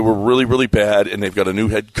 They were really, really bad, and they've got a new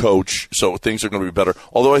head coach, so things are going to be better.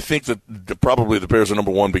 Although I think that probably the Bears are number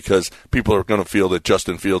 1 because people are going to feel that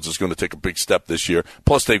Justin Fields is going to take a big step this year.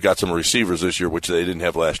 Plus, they've got some receivers this year, which they didn't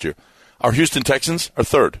have last year. Our Houston Texans are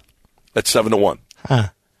third at 7-1. Huh.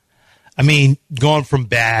 Going from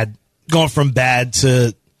bad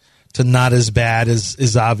to not as bad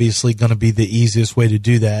is obviously going to be the easiest way to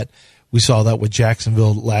do that. We saw that with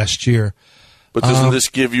Jacksonville last year. But doesn't this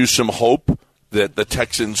give you some hope that the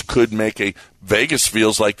Texans could make Vegas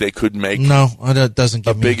feels like they could make No, it doesn't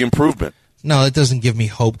give a big improvement. No, it doesn't give me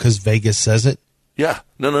hope because Vegas says it. Yeah.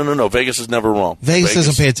 No. Vegas is never wrong. Vegas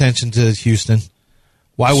doesn't pay attention to Houston.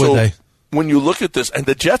 Why would they? When you look at this, and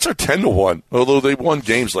the Jets are 10-1, although they won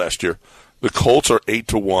games last year. The Colts are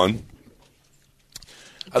 8-1.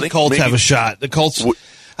 I think Colts have a shot. The Colts...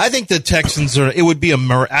 I think the Texans I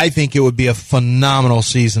think it would be a phenomenal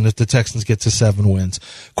season if the Texans get to 7 wins.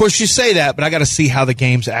 Of course, you say that, but I got to see how the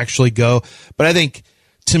games actually go. But I think,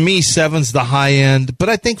 to me, 7's the high end, but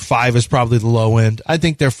I think 5 is probably the low end. I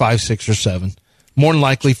think they're 5, 6, or 7. More than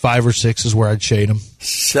likely, 5 or 6 is where I'd shade them.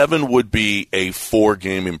 7 would be a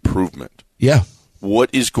 4-game improvement. Yeah. What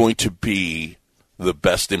is going to be the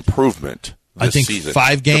best improvement this season?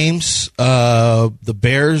 5 games. The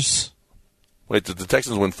Bears... Wait, did the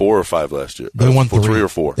Texans win 4 or 5 last year? They won 3. 3 or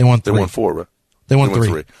 4? They won 3. They won 4, right? They won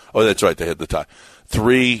 3. Oh, that's right. They had the tie.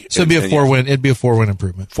 3. So it'd be a 4-win. It'd be a 4-win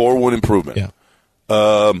improvement. 4-win improvement. Yeah.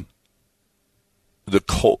 The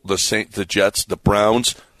Jets, the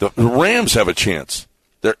Browns, the Rams have a chance.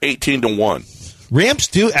 They're 18-1. Rams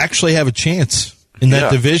do actually have a chance in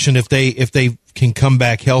that division if they can come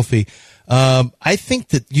back healthy. I think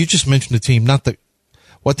that you just mentioned the team, not the.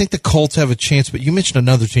 Well, I think the Colts have a chance, but you mentioned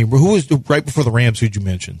another team. Who was right before the Rams? Who'd you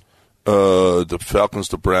mention? The Falcons,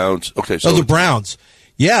 the Browns. Okay, so the Browns.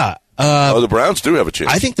 Yeah. The Browns do have a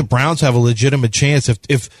chance. I think the Browns have a legitimate chance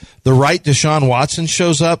if the right Deshaun Watson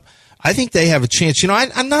shows up. I think they have a chance.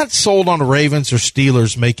 I'm not sold on the Ravens or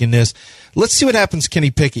Steelers making this. Let's see what happens.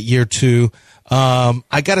 Kenny Pickett year 2.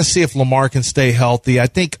 I got to see if Lamar can stay healthy. I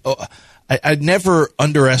think. I'd never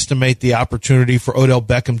underestimate the opportunity for Odell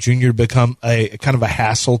Beckham Jr. to become a kind of a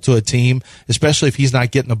hassle to a team, especially if he's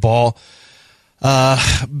not getting the ball.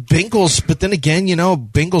 Bengals, but then again,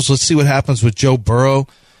 Bengals, let's see what happens with Joe Burrow.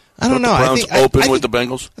 I don't know. The Browns open with the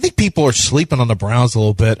Bengals? I think people are sleeping on the Browns a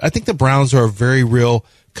little bit. I think the Browns are a very real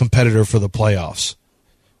competitor for the playoffs.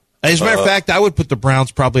 As a matter of fact, I would put the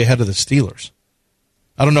Browns probably ahead of the Steelers.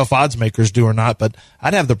 I don't know if odds makers do or not, but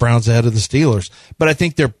I'd have the Browns ahead of the Steelers. But I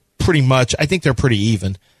think they're pretty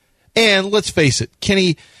even. And let's face it,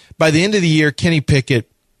 by the end of the year, Kenny Pickett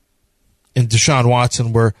and Deshaun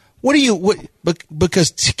Watson were,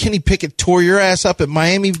 because Kenny Pickett tore your ass up at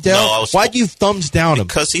Miami, Dell? No, Why'd you thumbs down him?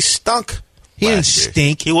 Because he stunk. He didn't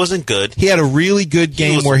stink. He wasn't good. He had a really good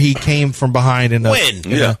game where he came from behind.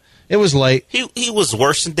 It was late. He was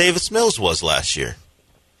worse than Davis Mills was last year.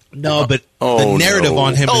 No, but the narrative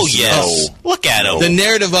on him is... Oh, yes. Look at him. The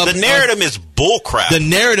narrative is bullcrap. The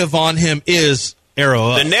narrative on him is arrow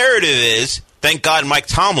up. The narrative is, thank God Mike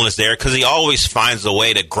Tomlin is there, because he always finds a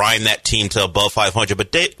way to grind that team to above 500.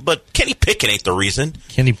 But Kenny Pickett ain't the reason.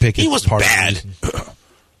 Kenny Pickett. He was bad.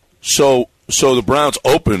 So the Browns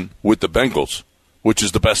open with the Bengals, which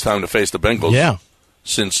is the best time to face the Bengals. Yeah.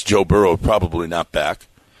 Since Joe Burrow probably not back.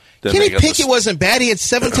 Then Kenny Pickett wasn't bad. He had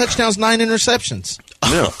 7 touchdowns, 9 interceptions.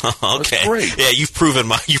 Yeah. Okay. That's great. Yeah, you've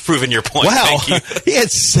proven your point. Wow. Thank you. He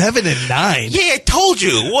had 7 and 9. Yeah, I told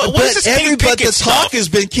you. What is this Kenny Pickett the stuff? talk has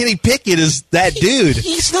been Kenny Pickett is that dude.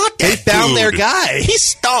 He's not that They found dude. their guy. He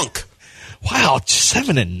stunk. Wow,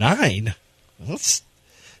 7 and 9. That's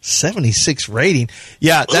 76 rating.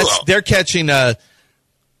 Yeah, they're catching the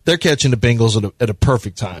they're catching the Bengals at a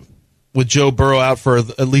perfect time. With Joe Burrow out for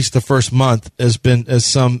at least the first month, as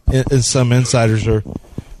some insiders are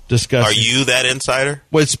discussing. Are you that insider?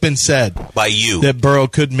 Well, it's been said by you that Burrow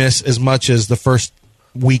could miss as much as the first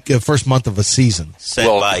month of a season. Said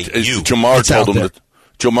by you. Jamar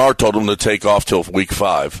told him to take off till week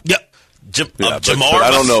 5. Yep. Jamar, but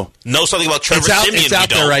I don't know something about Trevor Siemian. It's out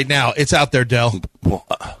there right now. It's out there, Dell. Well,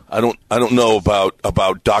 I don't know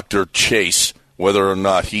about Dr. Chase, whether or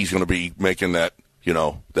not he's going to be making that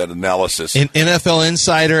analysis. An NFL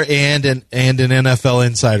insider and an NFL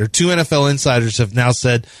insider. 2 NFL insiders have now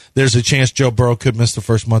said there's a chance Joe Burrow could miss the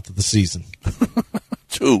first month of the season.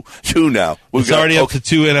 Two now. It's already up to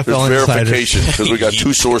 2 NFL insiders. Verification because we got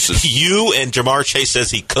 2 sources. You and Jamar Chase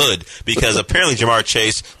says he could because apparently Jamar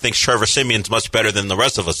Chase thinks Trevor Siemian's much better than the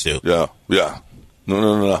rest of us do. Yeah.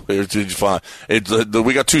 No. It's fine.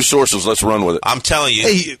 We got 2 sources. Let's run with it. I'm telling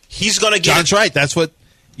you, he's going to get. John's right. That's what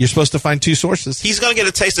you're supposed to find 2 sources. He's going to get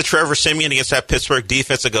a taste of Trevor Siemian against that Pittsburgh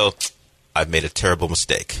defense and go, I've made a terrible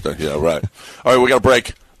mistake. Yeah, right. All right, we got a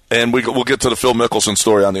break. And we'll get to the Phil Mickelson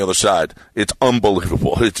story on the other side. It's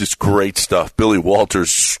unbelievable. It's just great stuff. Billy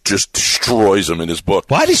Walters just destroys him in his book.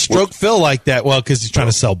 Why did he stroke Phil like that? Well, because he's trying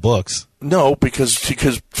to sell books. No, because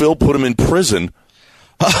Phil put him in prison.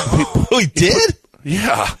 Oh, he did?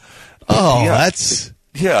 Yeah. Oh, yeah. That's...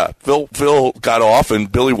 Yeah, Phil got off,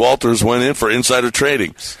 and Billy Walters went in for insider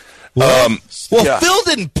trading. Phil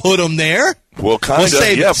didn't put him there. Well, kind of.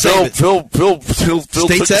 Yeah, Phil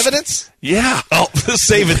State's evidence? Yeah. Oh,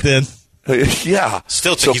 save it then. Yeah.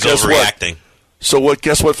 Still think he's overreacting.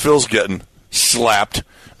 Guess what Phil's getting? Slapped.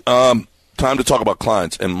 Time to talk about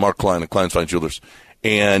Klein's and Mark Klein and Klein's Fine Jewelers.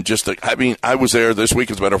 And I was there this week,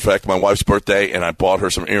 as a matter of fact, my wife's birthday, and I bought her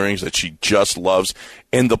some earrings that she just loves.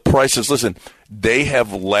 And the prices, listen, they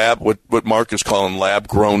have what Mark is calling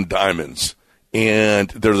lab-grown diamonds. And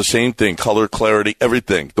they're the same thing, color, clarity,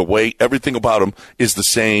 everything. The way everything about them is the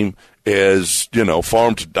same as,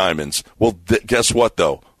 farmed diamonds. Well, guess what,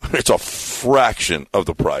 though? It's a fraction of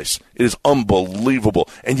the price. It is unbelievable.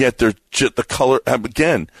 And yet they're just the color,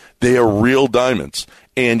 again, they are real diamonds.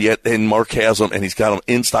 And Mark has them, and he's got them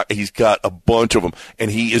in stock. He's got a bunch of them,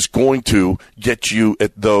 and he is going to get you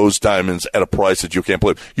at those diamonds at a price that you can't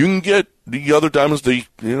believe. You can get the other diamonds, the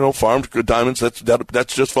farmed diamonds.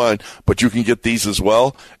 That's just fine, but you can get these as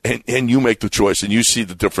well, and you make the choice, and you see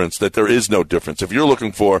the difference. That there is no difference. If you're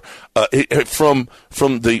looking for from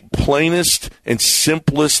the plainest and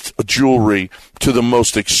simplest jewelry to the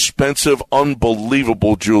most expensive,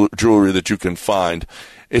 unbelievable jewelry that you can find.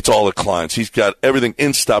 It's all at Klein's. He's got everything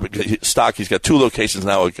in stock. He's got 2 locations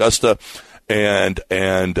now, Augusta and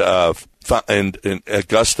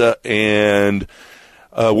Augusta and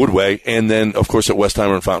Woodway, and then of course at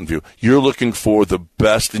Westheimer and Fountain View. You're looking for the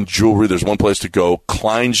best in jewelry. There's one place to go: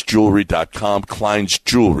 KleinsJewelry.com.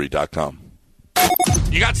 KleinsJewelry.com.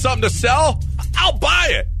 You got something to sell? I'll buy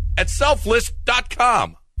it at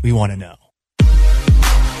selflist.com. We want to know.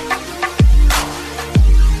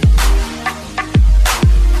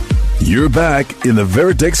 You're back in the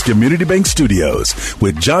Veritex Community Bank Studios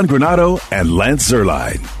with John Granado and Lance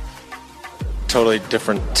Zerline. Totally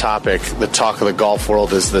different topic. The talk of the golf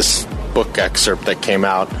world is this book excerpt that came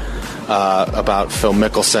out about Phil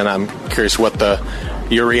Mickelson. I'm curious what the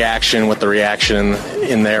reaction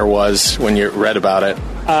in there was when you read about it.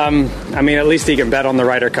 At least he can bet on the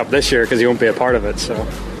Ryder Cup this year because he won't be a part of it. So.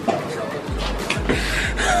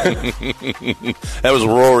 That was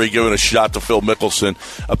Rory giving a shot to Phil Mickelson.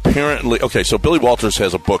 Apparently, okay, so Billy Walters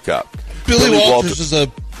has a book out. Billy Walters is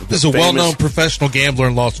a well-known professional gambler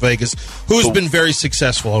in Las Vegas who's been very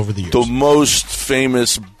successful over the years. The most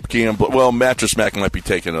famous gambler. Well, Mattress Mac might be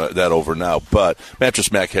taking that over now, but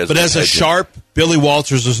Mattress Mac has. But as a sharp, Billy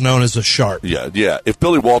Walters is known as a sharp. Yeah. If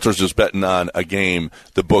Billy Walters is betting on a game,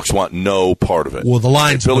 the books want no part of it. Well, the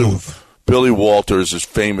lines move. Billy Walters is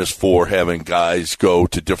famous for having guys go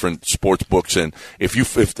to different sports books, and if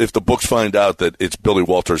the books find out that it's Billy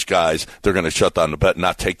Walters guys, they're going to shut down the bet and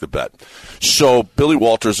not take the bet. So Billy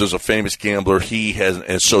Walters is a famous gambler. He has an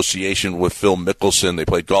association with Phil Mickelson. They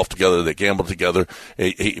played golf together. They gambled together.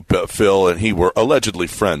 Phil and he were allegedly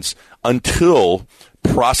friends until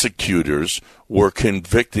prosecutors were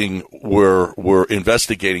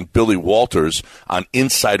investigating Billy Walters on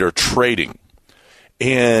insider trading.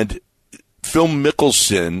 And Phil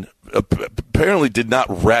Mickelson apparently did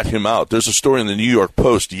not rat him out. There's a story in the New York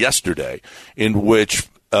Post yesterday in which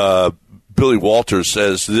Billy Walters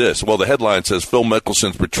says this. Well, the headline says, "Phil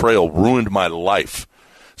Mickelson's betrayal ruined my life,"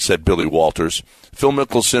 said Billy Walters. Phil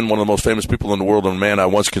Mickelson, one of the most famous people in the world and a man I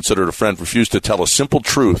once considered a friend, refused to tell a simple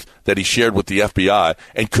truth that he shared with the FBI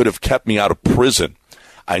and could have kept me out of prison.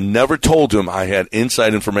 I never told him I had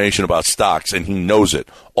inside information about stocks, and he knows it.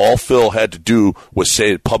 All Phil had to do was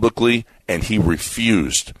say it publicly, and he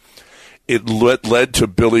refused. It led to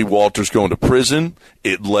Billy Walters going to prison.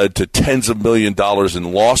 It led to tens of $millions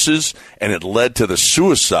in losses, and it led to the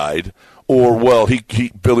suicide. Or, well,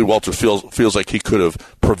 Billy Walters feels like he could have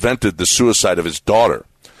prevented the suicide of his daughter.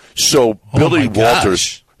 So Billy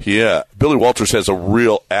Walters has a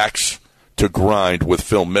real axe to grind with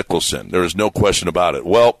Phil Mickelson. There is no question about it.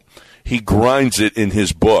 Well, he grinds it in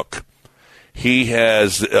his book. He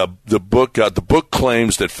has the book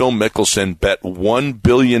claims that Phil Mickelson bet $1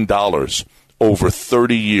 billion over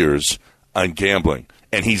 30 years on gambling,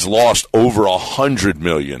 and he's lost over $100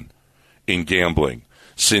 million in gambling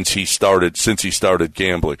since he started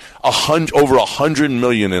gambling. Over $100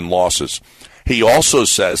 million in losses. He also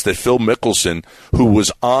says that Phil Mickelson, who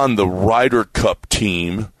was on the Ryder Cup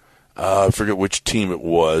team, I forget which team it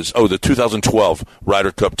was. Oh, the 2012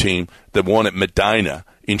 Ryder Cup team that won at Medina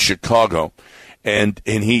in Chicago. And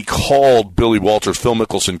he called Billy Walters. Phil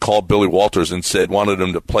Mickelson called Billy Walters and wanted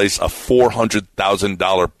him to place a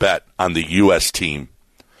 $400,000 bet on the U.S. team.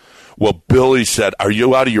 Well, Billy said, "Are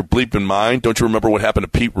you out of your bleeping mind? Don't you remember what happened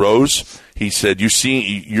to Pete Rose?" He said, "You're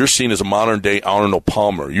seen as a modern-day Arnold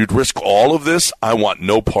Palmer. You'd risk all of this? I want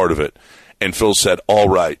no part of it." And Phil said, "All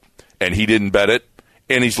right." And he didn't bet it.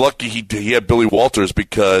 And he's lucky he had Billy Walters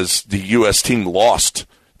because the U.S. team lost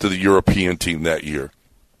to the European team that year.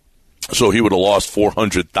 So he would have lost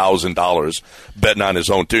 $400,000 betting on his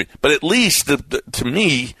own team. But at least, to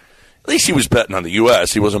me, at least he was betting on the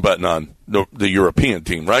U.S. He wasn't betting on the European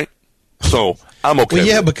team, right? So I'm okay. Well,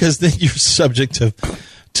 yeah, because then you're subject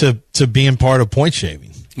to being part of point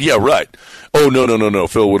shaving. Yeah, right. Oh, no.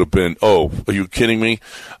 Phil would have been, are you kidding me?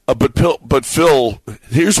 But Phil,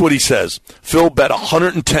 here's what he says. Phil bet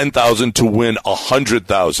 $110,000 to win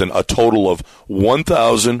 $100,000, a total of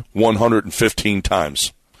 1,115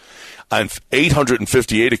 times. On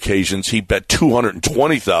 858 occasions, he bet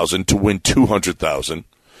 $220,000 to win $200,000.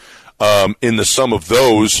 In the sum of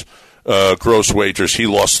those gross wagers, he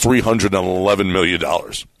lost $311 million.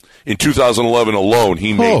 In 2011 alone,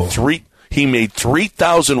 he made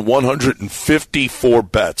 3,154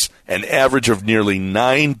 bets, an average of nearly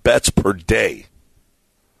 9 bets per day.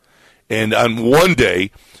 And on one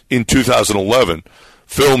day in 2011,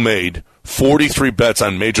 Phil made 43 bets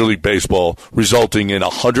on Major League Baseball, resulting in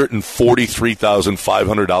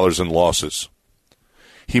 $143,500 in losses.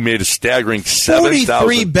 He made a staggering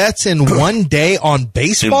 43 bets in one day on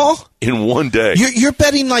baseball? In one day. You're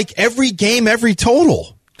betting like every game, every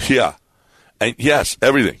total. Yeah. And yes,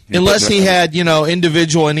 everything. Unless he had,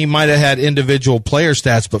 individual, and he might have had individual player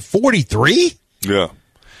stats, but 43? Yeah.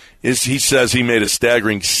 He says he made a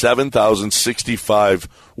staggering 7,065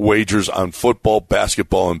 wagers on football,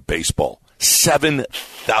 basketball, and baseball.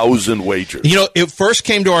 7,000 wagers. It first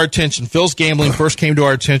came to our attention, Phil's gambling first came to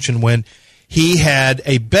our attention when he had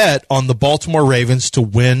a bet on the Baltimore Ravens to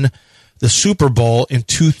win the Super Bowl in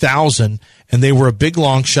 2000, and they were a big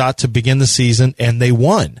long shot to begin the season, and they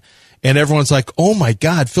won. And everyone's like, oh, my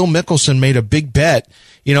God, Phil Mickelson made a big bet.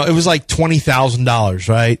 It was like $20,000,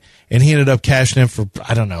 right? And he ended up cashing in for,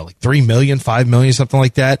 I don't know, like $3 million, $5 million, something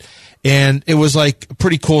like that. And it was like a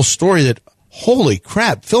pretty cool story that, holy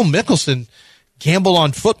crap, Phil Mickelson gambled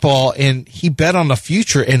on football, and he bet on the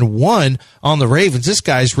future and won on the Ravens. This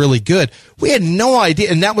guy's really good. We had no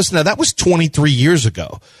idea, and that was 23 years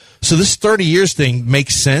ago. So this 30 years thing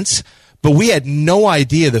makes sense, but we had no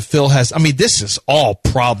idea that Phil has. I mean, this is all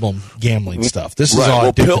problem gambling stuff. This is all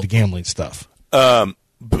addicted to gambling stuff. Phil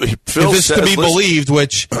if it's to be believed,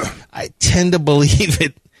 which I tend to believe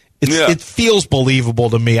it. It feels believable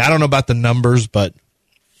to me. I don't know about the numbers, but.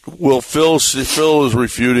 Well, Phil is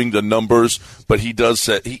refuting the numbers, but he does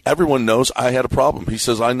say everyone knows I had a problem. He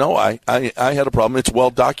says, I know I had a problem. It's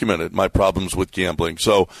well documented, my problems with gambling.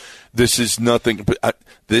 So this is nothing. But I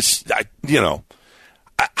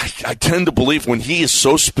tend to believe when he is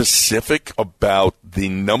so specific about the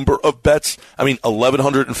number of bets. I mean,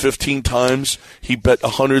 1,115 times he bet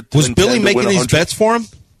 100. Was Billy making these bets for him?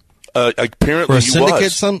 Apparently, for a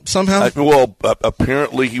syndicate somehow.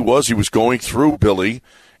 Apparently he was. He was going through Billy.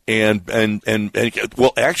 And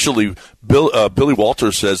actually, Billy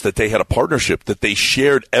Walters says that they had a partnership, that they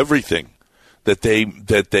shared everything, that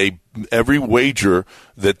they every wager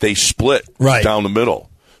that they split down the middle.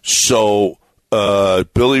 So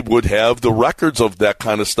Billy would have the records of that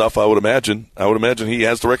kind of stuff. I would imagine he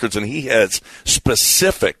has the records, and he has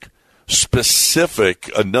specific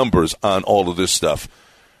numbers on all of this stuff.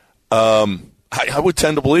 I would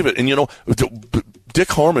tend to believe it. And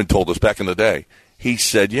Dick Harmon told us back in the day. he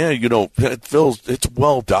said, yeah, Phil, it's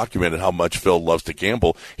well documented how much Phil loves to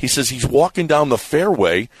gamble. He says he's walking down the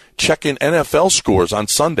fairway checking NFL scores on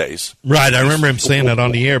Sundays. Right, I remember him saying that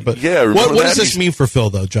on the air. But yeah, what does this mean for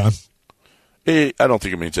Phil, though, John? I don't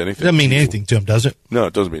think it means anything. It doesn't mean anything to him, does it? No,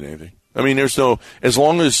 it doesn't mean anything. I mean, there's no, as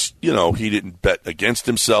long as, he didn't bet against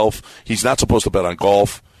himself, he's not supposed to bet on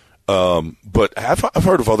golf. But I've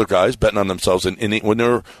heard of other guys betting on themselves. When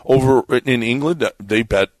they're over in England, they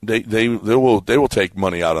bet, they will take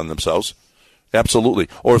money out on themselves. Absolutely.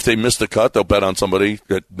 Or if they miss the cut, they'll bet on somebody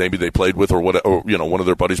that maybe they played with or whatever, or, one of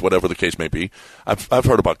their buddies, whatever the case may be. I've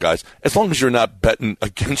heard about guys. As long as you're not betting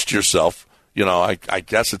against yourself, I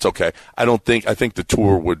guess it's okay. I think the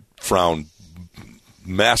tour would frown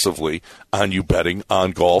massively on you betting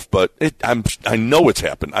on golf, but I know it's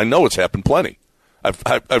happened. I know it's happened plenty.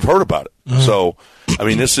 I've heard about it. Mm-hmm. So, I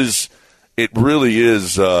mean, it really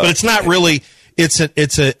is. But it's not really. It's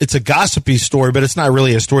a gossipy story, but it's not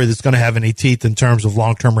really a story that's going to have any teeth in terms of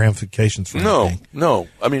long-term ramifications for anything. No.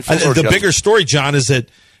 I mean, the bigger story, John, is that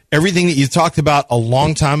everything that you talked about a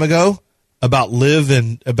long time ago about Liv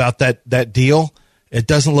and about that deal, it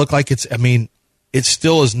doesn't look like it's. I mean, it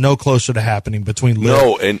still is no closer to happening between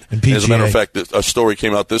Liv and PGA. As a matter of fact, a story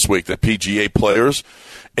came out this week that PGA players,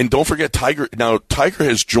 and don't forget Tiger. Now Tiger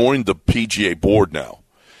has joined the PGA board now,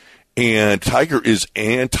 and Tiger is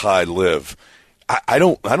anti-Liv. I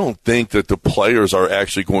don't think that the players are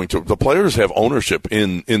actually going to. The players have ownership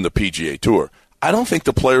in the PGA Tour. I don't think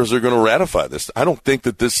the players are going to ratify this. I don't think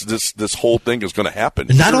that this whole thing is going to happen.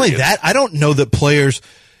 And not only that, I don't know that players.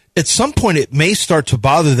 At some point, it may start to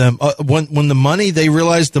bother them when the money. They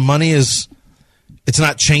realize the money is. It's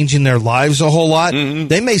not changing their lives a whole lot. Mm-hmm.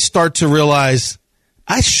 They may start to realize.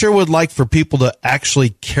 I sure would like for people to actually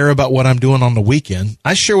care about what I'm doing on the weekend.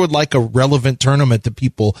 I sure would like a relevant tournament that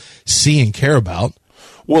people see and care about.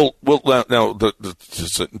 Well, now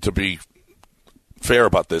to be fair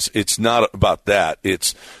about this, it's not about that.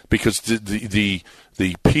 It's because the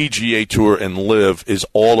PGA Tour and LIV is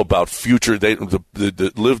all about future.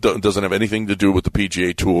 The LIV doesn't have anything to do with the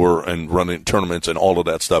PGA Tour and running tournaments and all of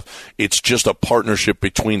that stuff. It's just a partnership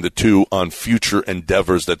between the two on future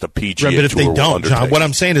endeavors that the PGA Tour will undertake. But if they don't, John, what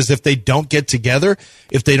I'm saying is if they don't get together,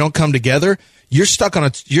 if they don't come together, you're stuck on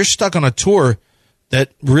a tour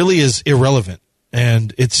that really is irrelevant,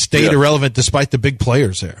 and it's stayed irrelevant despite the big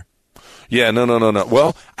players there. Yeah, no.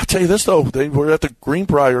 Well, I'll tell you this, though. They were at the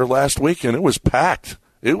Greenbrier last week, and it was packed.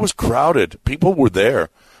 It was crowded. People were there.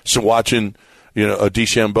 So watching, a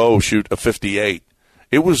DeChambeau shoot a 58.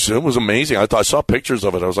 It was amazing. I saw pictures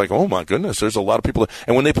of it. I was like, oh, my goodness, there's a lot of people.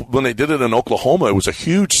 And when they did it in Oklahoma, it was a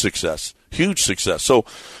huge success. Huge success. So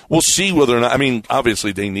we'll see whether or not – I mean,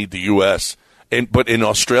 obviously they need the U.S., but in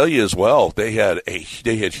Australia as well, they had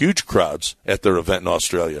huge crowds at their event in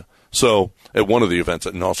Australia. So at one of the events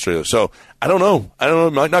in Australia. So I don't know.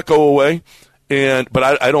 It might not go away.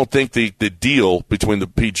 But I don't think the deal between the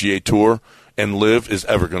PGA Tour and LIV is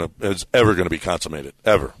ever gonna be consummated.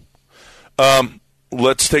 Ever.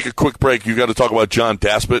 Let's take a quick break. You got to talk about John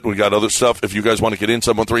Daspit. We got other stuff. If you guys want to get in,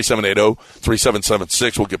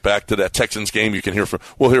 713-780-3776. We'll get back to that Texans game.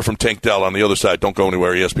 We'll hear from Tank Dell on the other side. Don't go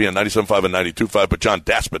anywhere. ESPN 97.5 and 92.5. But John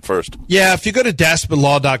Daspit first. Yeah, if you go to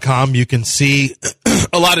daspitlaw.com, you can see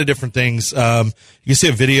a lot of different things. You can see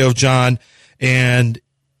a video of John, and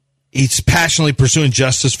he's passionately pursuing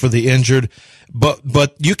justice for the injured.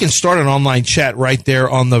 But you can start an online chat right there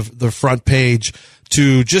on the front page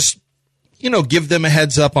to just give them a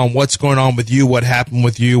heads up on what's going on with you, what happened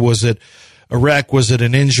with you. Was it a wreck? Was it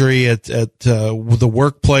an injury at the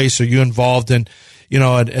workplace? Are you involved in,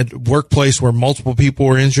 at workplace where multiple people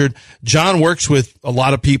were injured? John works with a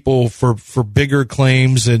lot of people for bigger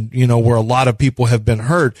claims and, where a lot of people have been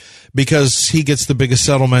hurt because he gets the biggest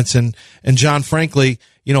settlements. And John, frankly,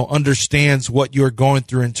 understands what you're going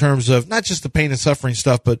through in terms of not just the pain and suffering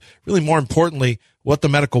stuff, but really more importantly, what the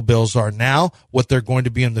medical bills are now, what they're going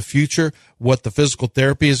to be in the future, what the physical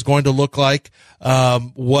therapy is going to look like,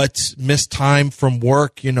 what missed time from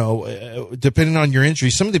work, depending on your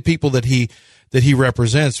injury. Some of the people that he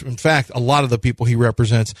represents, in fact, a lot of the people he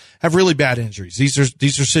represents have really bad injuries. These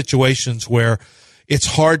are situations where it's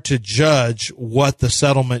hard to judge what the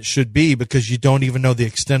settlement should be because you don't even know the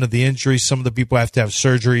extent of the injury. Some of the people have to have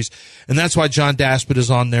surgeries. And that's why John Daspit is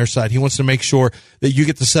on their side. He wants to make sure that you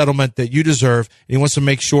get the settlement that you deserve. And he wants to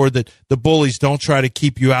make sure that the bullies don't try to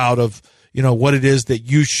keep you out of, what it is that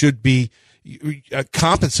you should be,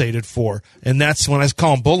 compensated for. And that's when I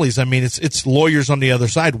call them bullies. I mean, it's lawyers on the other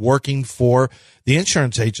side working for the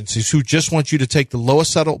insurance agencies who just want you to take the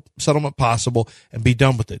lowest settlement possible and be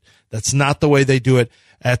done with it. That's not the way they do it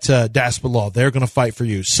at Daspit Law. They're going to fight for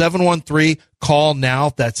you.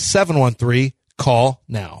 713-CALL-NOW. That's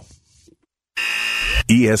 713-CALL-NOW.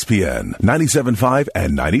 ESPN 97.5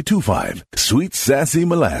 and 92.5. Sweet Sassy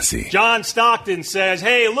Molassie. John Stockton says,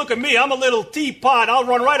 hey, look at me. I'm a little teapot. I'll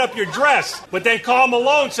run right up your dress. But then Karl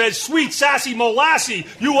Malone says, sweet Sassy Molassie,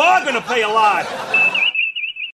 you are going to pay a lot.